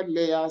connected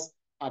layers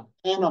at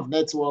end of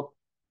network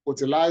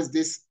utilize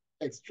these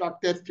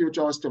extracted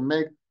features to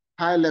make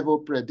high-level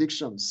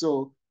predictions.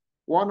 So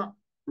one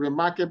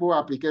remarkable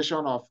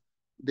application of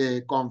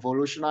the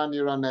convolutional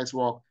neural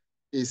network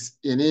is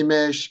in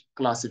image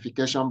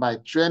classification by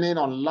training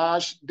on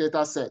large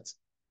data sets.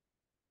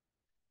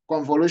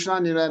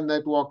 Convolutional neural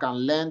network can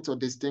learn to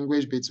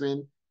distinguish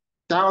between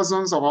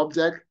thousands of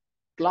object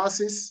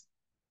classes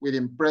with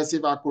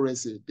impressive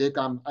accuracy. They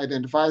can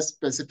identify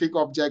specific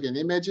objects in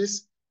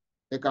images.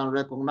 They can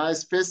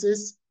recognize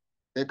faces.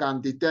 They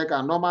can detect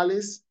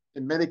anomalies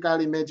in medical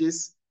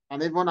images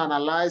and even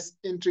analyze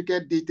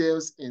intricate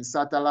details in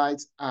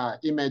satellite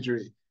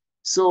imagery.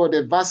 So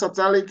the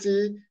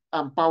versatility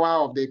and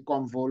power of the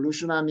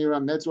convolutional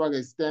neural network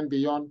extend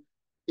beyond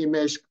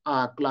image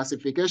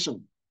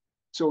classification.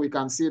 So we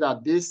can see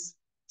that this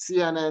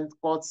CNN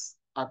cuts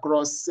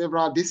across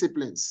several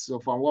disciplines. So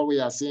from what we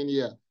are seeing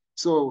here.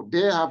 So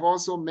they have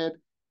also made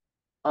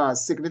a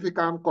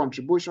significant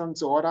contribution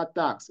to other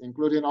tasks,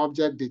 including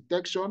object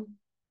detection,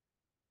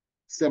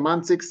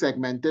 semantic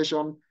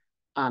segmentation,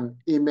 and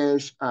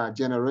image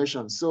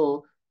generation.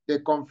 So the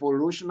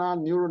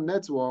convolutional neural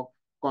network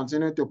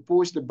continue to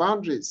push the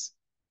boundaries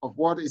of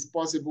what is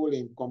possible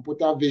in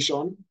computer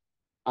vision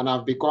and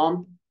have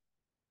become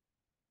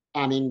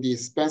an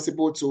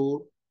indispensable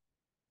tool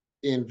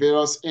in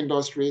various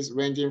industries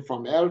ranging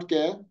from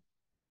healthcare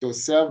to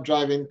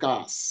self-driving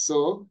cars.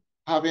 So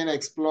having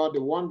explored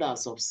the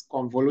wonders of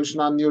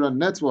convolutional neural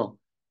network,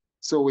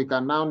 so we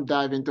can now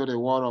dive into the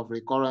world of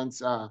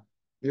recurrent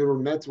neural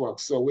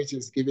networks, so which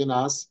is giving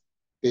us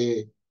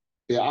the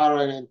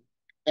RNNs.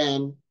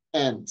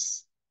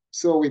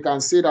 So we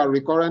can see that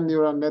recurrent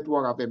neural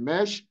network have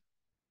emerged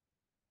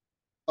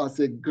as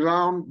a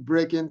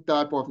groundbreaking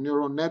type of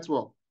neural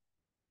network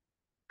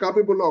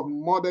capable of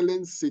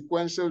modeling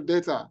sequential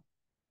data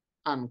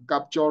and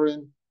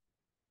capturing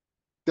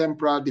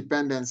temporal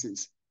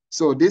dependencies.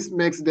 So this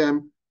makes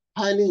them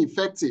highly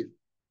effective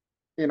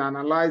in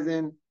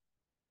analyzing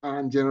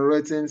and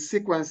generating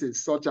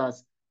sequences such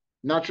as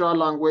natural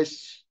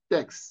language,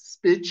 text,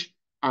 speech,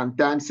 and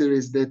time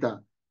series data.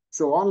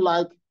 So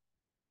unlike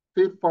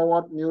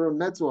feed-forward neural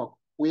network,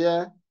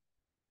 where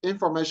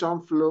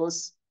information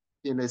flows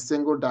in a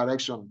single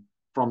direction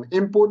from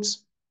input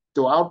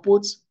to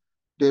output,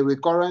 the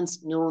recurrent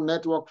neural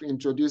network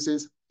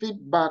introduces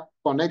feedback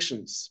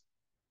connections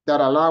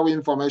that allow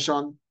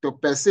information to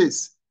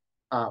persist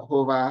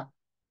over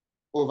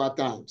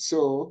time.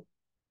 So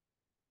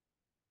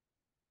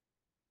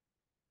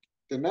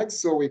the next,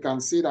 so we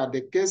can see that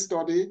the case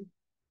study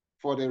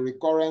for the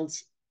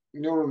recurrent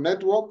neural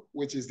network,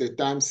 which is the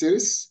time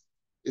series,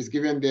 is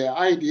given. The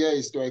idea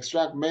is to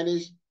extract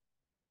many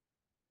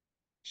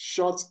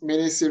short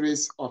mini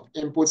series of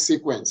input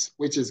sequence,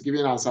 which is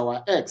given as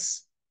our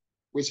X,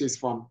 which is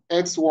from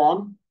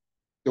X1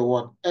 to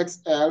what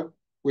XL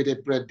with a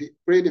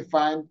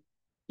predefined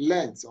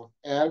length of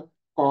L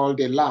called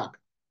the lag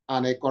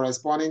and a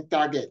corresponding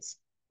target,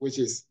 which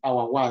is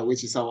our Y,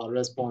 which is our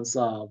response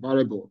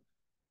variable.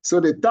 So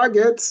the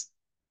target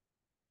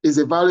is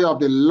a value of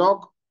the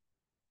log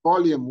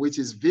volume, which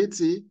is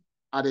VT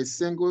at a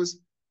single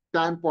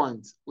time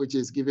point, which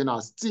is given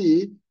as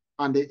T,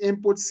 and the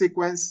input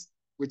sequence,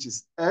 which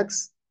is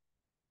X,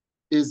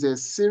 is a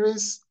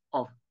series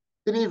of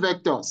 3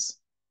 vectors,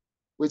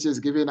 which is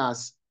given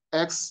as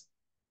X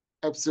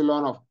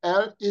epsilon of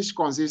L, each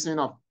consisting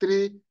of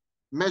 3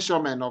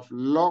 measurement of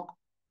log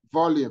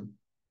volume,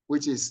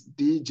 which is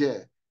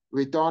DJ,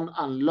 return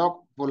and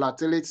log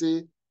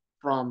volatility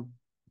from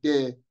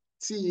the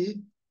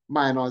T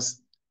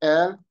minus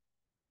L,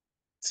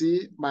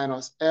 T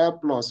minus L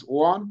plus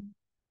 1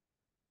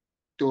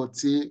 to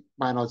T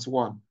minus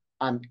 1.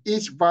 And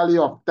each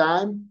value of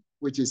time,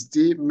 which is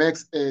T,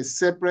 makes a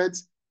separate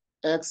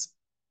X,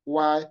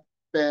 Y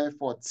pair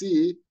for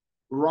T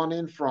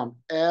running from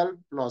L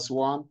plus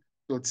 1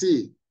 to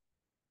T.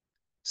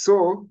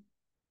 So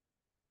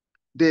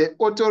the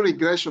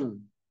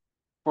autoregression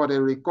for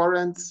the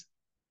recurrent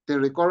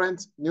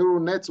neural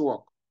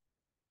network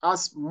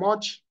has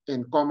much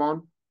in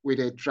common with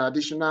a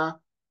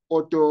traditional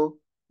auto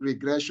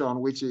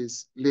regression, which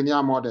is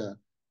linear model.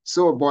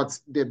 So, but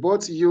they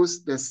both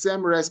use the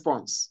same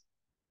response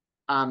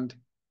and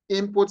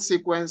input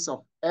sequence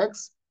of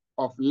X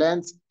of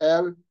length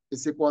L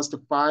is equals to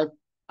 5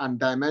 and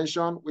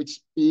dimension,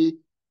 which P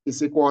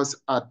is equals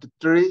to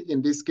 3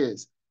 in this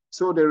case.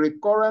 So the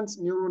recurrent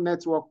neural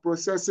network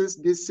processes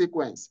this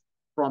sequence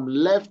from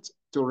left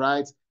to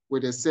right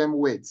with the same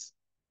weights.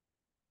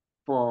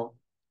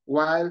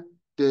 While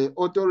the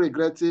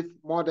autoregressive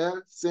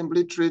model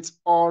simply treats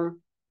all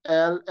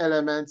L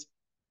elements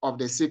of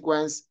the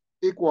sequence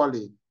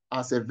equally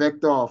as a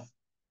vector of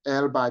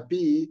L by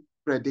P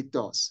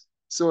predictors.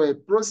 So a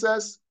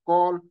process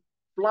called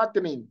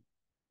flattening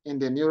in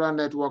the neural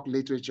network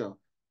literature.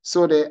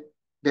 So the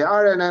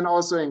RNN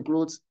also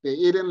includes the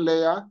hidden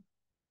layer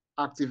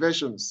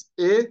activations,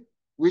 A,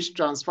 which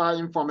transfer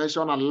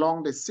information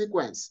along the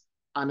sequence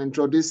and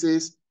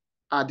introduces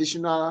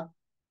additional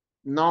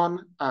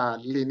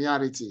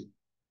non-linearity.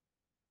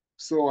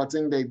 So I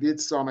think they did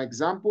some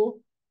example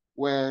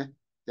where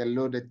they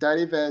load the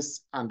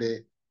tidyverse and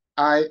the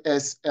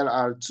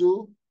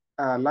ISLR2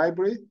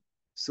 library.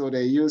 So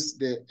they use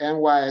the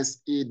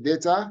NYSE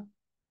data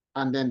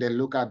and then they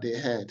look at the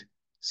head.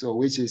 So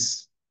which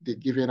is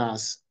giving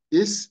us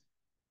this.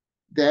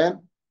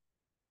 Then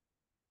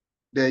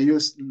they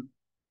use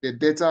the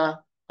data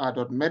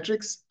dot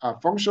metrics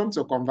function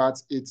to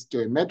convert it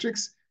to a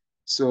matrix.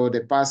 So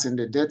they pass in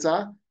the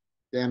data,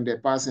 then they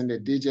pass in the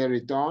DJ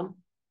return,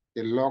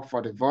 the log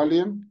for the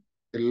volume,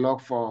 the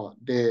log for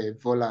the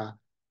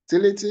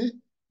volatility.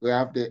 We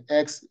have the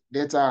X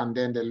data, and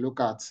then they look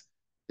at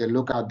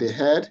the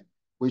head,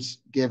 which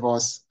gave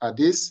us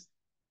this.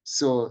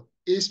 So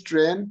each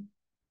train,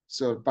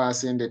 so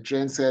pass in the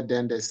train set,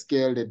 then they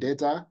scale the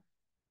data,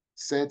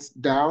 set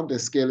down, they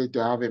scale it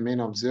to have a mean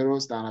of 0,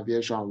 standard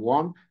deviation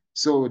 1.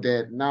 So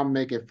they now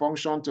make a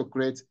function to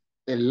create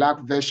a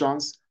lag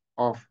versions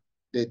of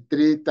the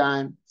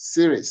 3-time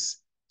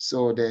series.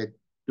 So they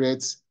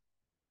create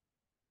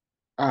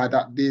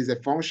that this is a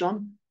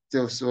function.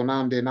 So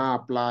now they now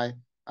apply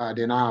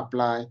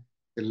the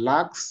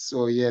lags.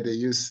 So here they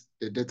use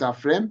the data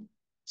frame.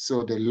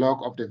 So the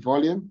log of the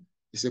volume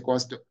is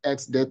equals to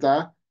X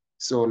data.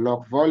 So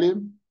log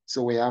volume.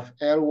 So we have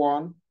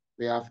L1,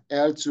 we have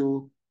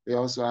L2, we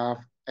also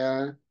have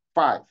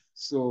L5.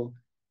 So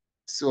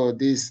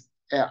this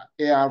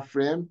AR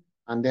frame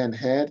and then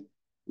head,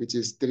 which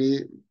is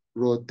 3,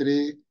 row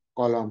 3,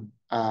 column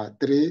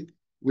 3,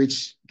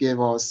 which gave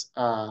us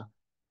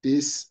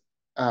this,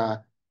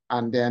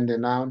 and then they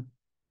now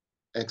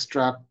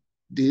extract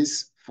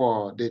this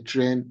for the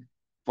train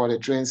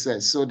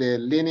set. So the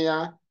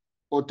linear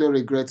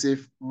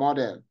autoregressive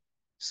model.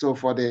 So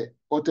for the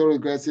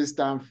autoregressive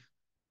stamp,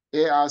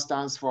 AR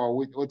stands for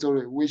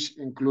which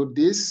include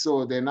this.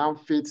 So they now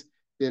fit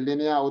the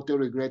linear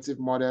autoregressive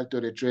model to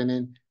the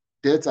training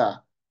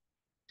data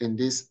in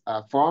this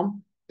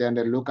form. Then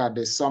they look at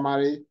the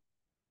summary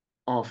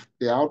of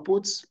the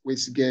outputs,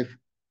 which gave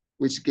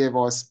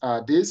us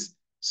this.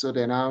 So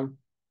they now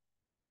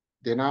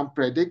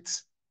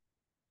predict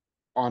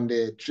on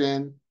the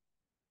train,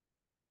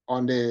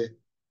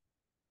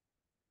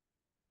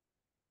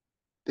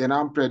 they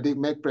now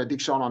make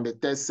prediction on the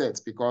test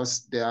set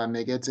because they are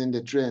negating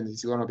the train.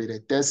 It's going to be the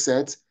test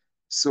set.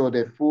 So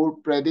the full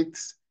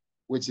predicts,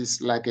 which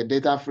is like a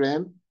data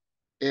frame,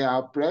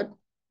 AR pred,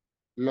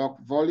 log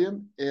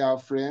volume, AR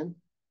frame,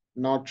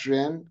 not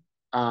train,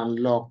 and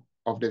log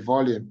of the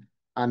volume.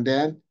 And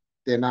then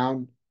they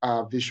now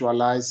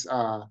visualize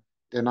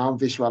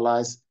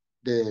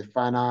the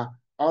final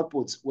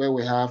outputs where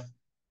we have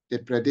the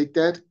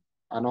predicted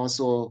and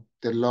also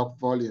the log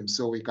volume.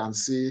 So we can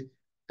see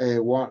a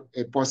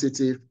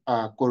positive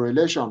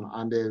correlation,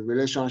 and the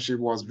relationship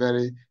was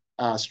very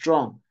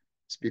strong.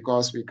 It's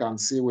because we can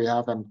see we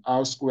have an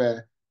R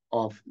square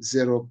of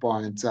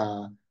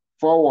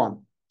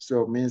 0.41.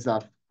 So it means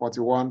that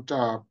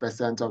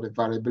 41% of the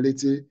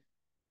variability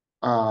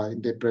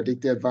in the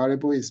predicted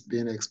variable is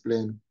being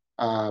explained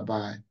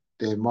by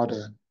the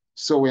model.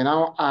 So we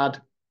now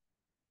add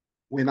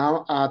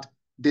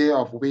day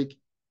of week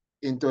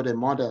into the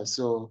model.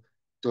 So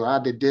to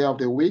add the day of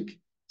the week,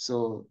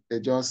 so they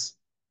just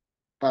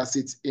pass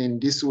it in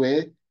this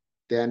way.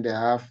 Then they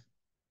have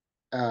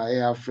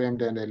AR frame,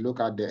 then they look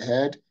at the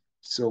head,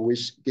 so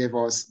which gave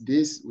us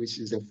this, which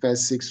is the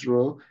first 6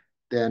 row.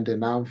 Then they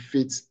now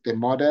fit the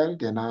model,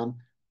 they now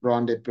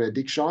run the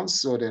predictions,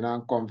 so they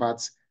now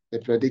convert the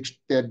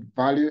predicted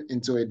value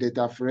into a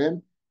data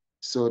frame.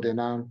 So they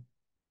now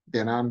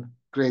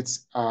create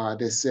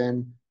the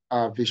same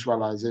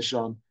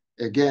visualization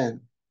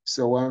again.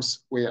 So once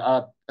we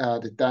add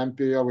the time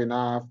period, we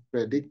now have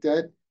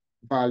predicted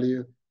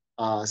value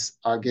as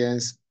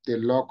against the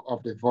log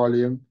of the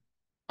volume,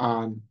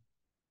 and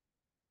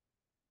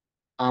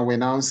we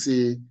now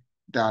see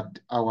that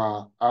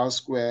our R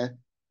square,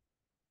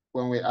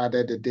 when we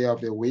added the day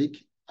of the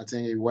week, I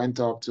think it went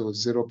up to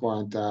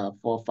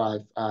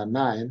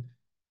 0.459.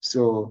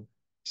 So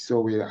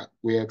So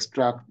we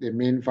extract the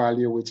mean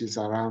value, which is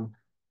around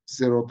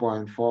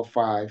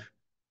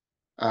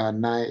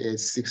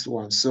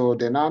 0.459861. So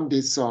they now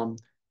did some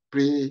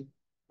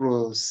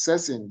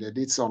pre-processing. They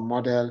did some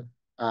model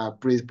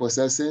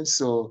pre-processing.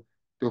 So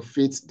to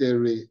fit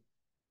the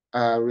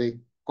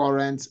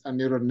recurrent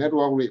neural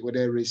network,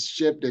 they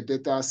reshape the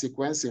data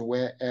sequencing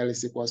where L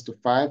is equals to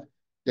 5,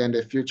 then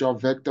the future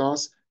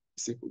vectors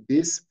is equal to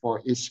this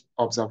for each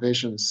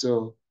observation.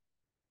 So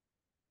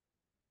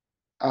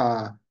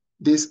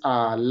these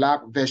are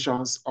log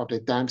versions of the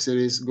time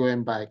series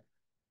going by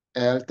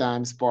L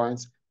times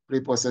points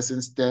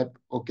pre-processing step,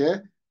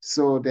 okay?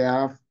 So they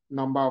have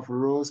number of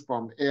rows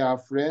from AR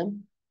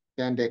frame,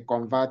 then they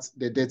convert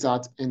the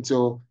data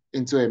into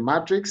a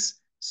matrix.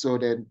 So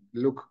they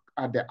look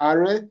at the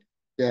array,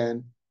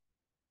 then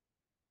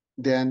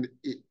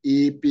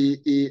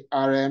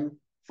EPERM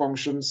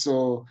function,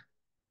 so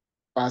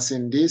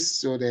passing this,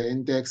 so they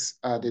index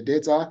the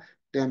data,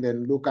 then they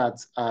look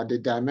at the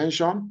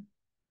dimension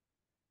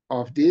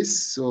of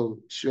this, so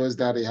shows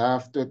that they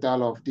have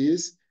total of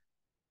this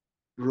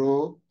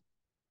row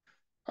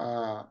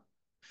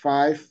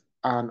 5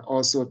 and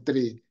also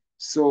 3.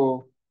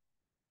 So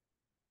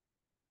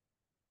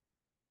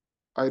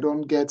I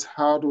don't get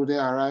how do they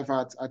arrive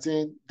at, I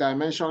think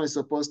dimension is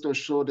supposed to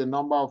show the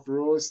number of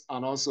rows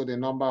and also the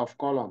number of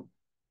columns,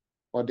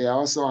 but they are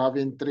also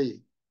having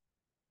 3.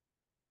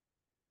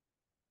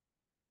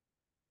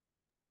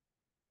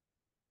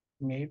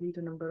 Maybe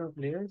the number of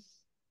layers.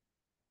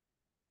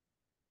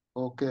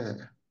 Okay,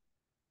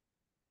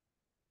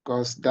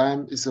 because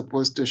dim is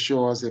supposed to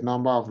show us the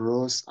number of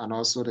rows and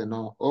also the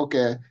number.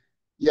 Okay,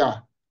 yeah.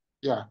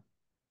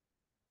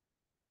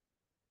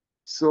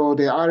 So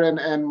the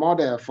RNN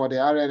model, for the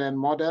RNN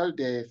model,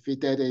 they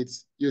fitted it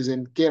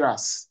using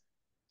Keras.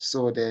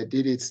 So they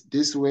did it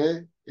this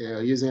way,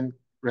 using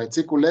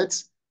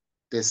reticulates.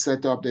 They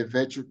set up they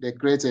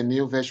create a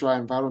new virtual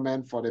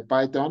environment for the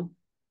Python,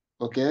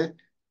 okay?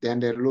 Then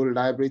they load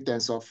library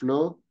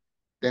TensorFlow.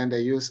 Then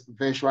they use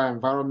virtual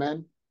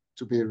environment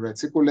to be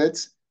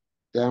reticulates.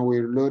 Then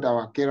we load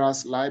our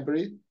Keras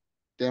library.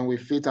 Then we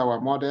fit our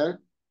model,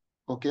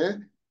 okay?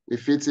 We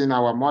fit in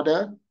our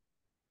model.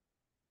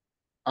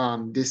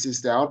 This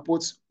is the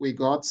output we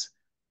got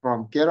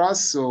from Keras.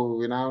 So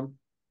we now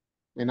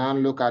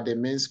look at the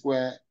mean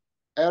square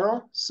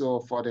error.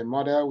 So for the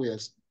model, we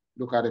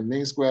look at the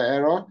mean square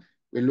error.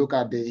 We look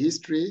at the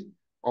history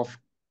of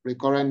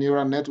recurrent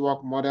neural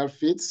network model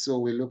fits. So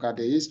we look at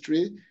the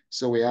history.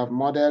 So we have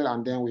model,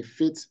 and then we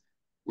fit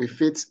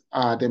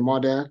the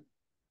model.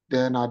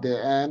 Then at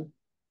the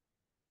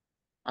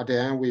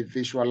end, we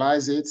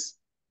visualize it.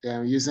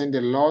 Then using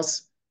the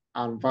loss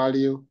and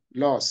value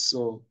loss.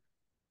 So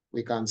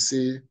we can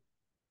see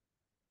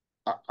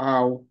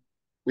how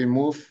we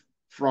move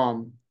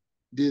from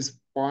this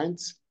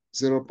point,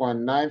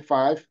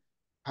 0.95,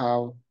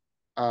 how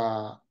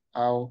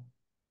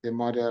the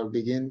model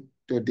begin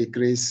to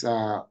decrease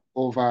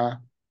over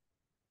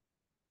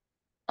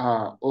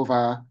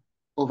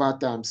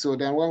time. So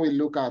then when we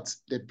look at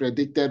the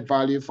predicted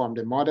value from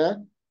the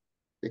model,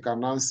 we can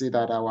now see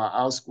that our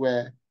R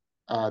square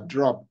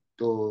dropped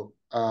to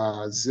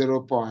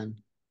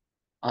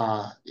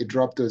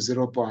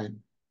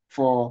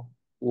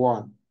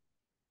 0.41.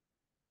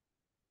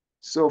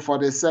 So for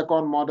the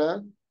second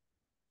model,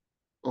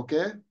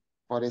 okay,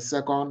 for the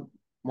second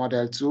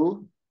model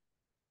 2,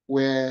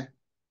 where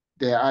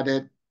they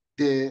added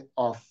day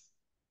of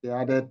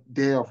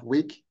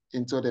week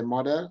into the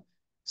model.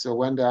 So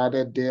when they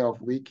added day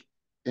of week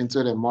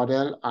into the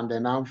model, and they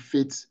now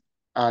fit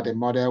the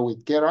model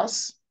with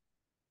Keras,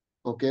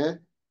 okay.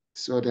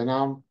 So they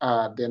now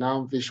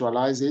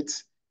visualize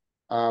it.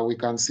 We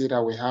can see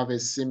that we have a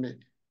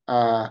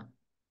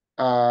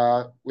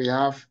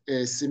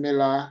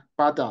similar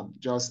pattern,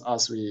 just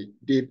as we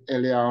did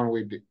earlier on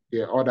with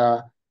the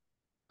other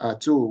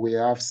two. We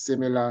have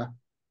similar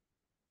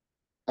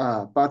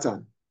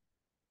pattern.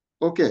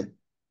 Okay,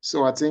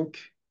 so I think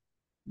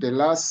the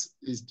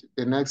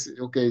next,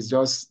 okay, is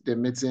just the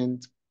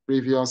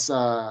previous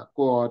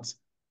cohort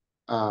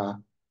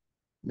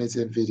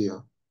meeting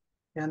video.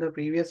 Yeah, on the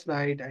previous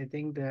slide, I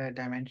think the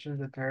dimensions,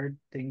 the third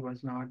thing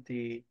was not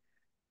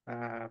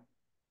uh,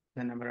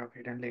 the number of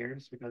hidden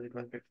layers because it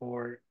was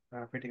before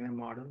fitting the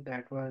model.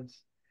 That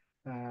was,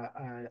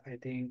 I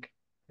think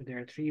there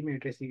are three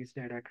matrices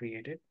that are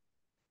created.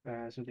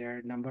 So there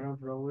are number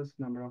of rows,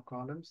 number of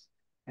columns,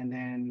 and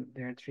then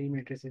there are three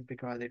matrices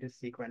because it is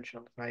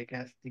sequential. So I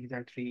guess these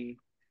are three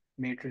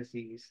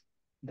matrices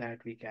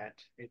that we get.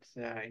 It's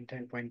in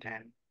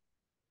 10.10.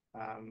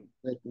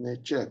 Let me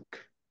check.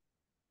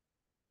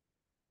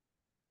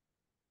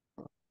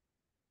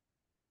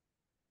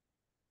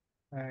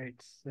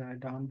 It's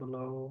down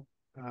below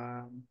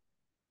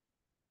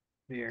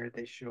where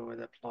they show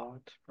the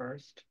plot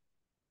first.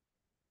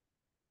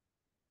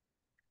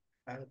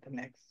 The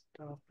next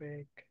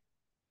topic.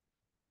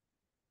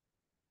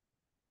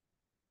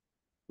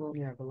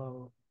 Yeah,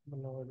 below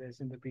this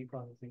in the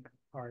pre-processing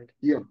part.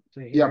 So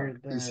Yeah, here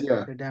it's the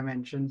here.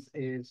 dimensions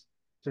is,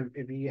 so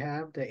if we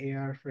have the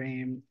AR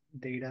frame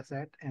data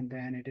set, and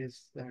then it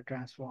is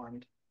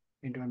transformed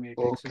into a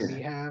matrix. So we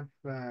Okay. have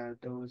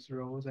those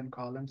rows and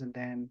columns, and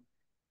then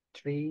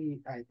three,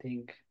 I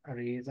think,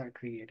 arrays are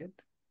created.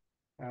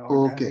 Or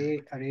the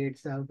Okay. array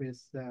itself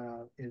is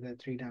a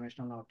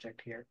three-dimensional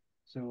object here.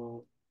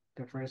 So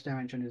the first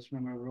dimension is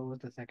number of rows,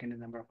 the second is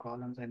number of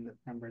columns, and the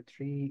number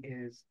three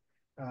is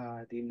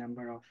the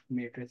number of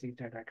matrices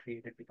that are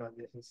created, because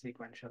this is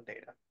sequential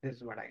data. This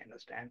is what I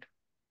understand.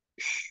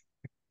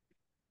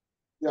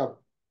 Yeah.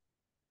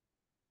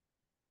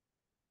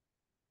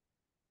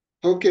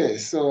 Okay.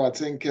 So I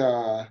think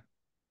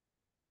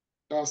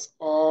that's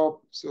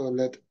all. So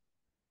let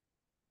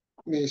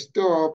me stop.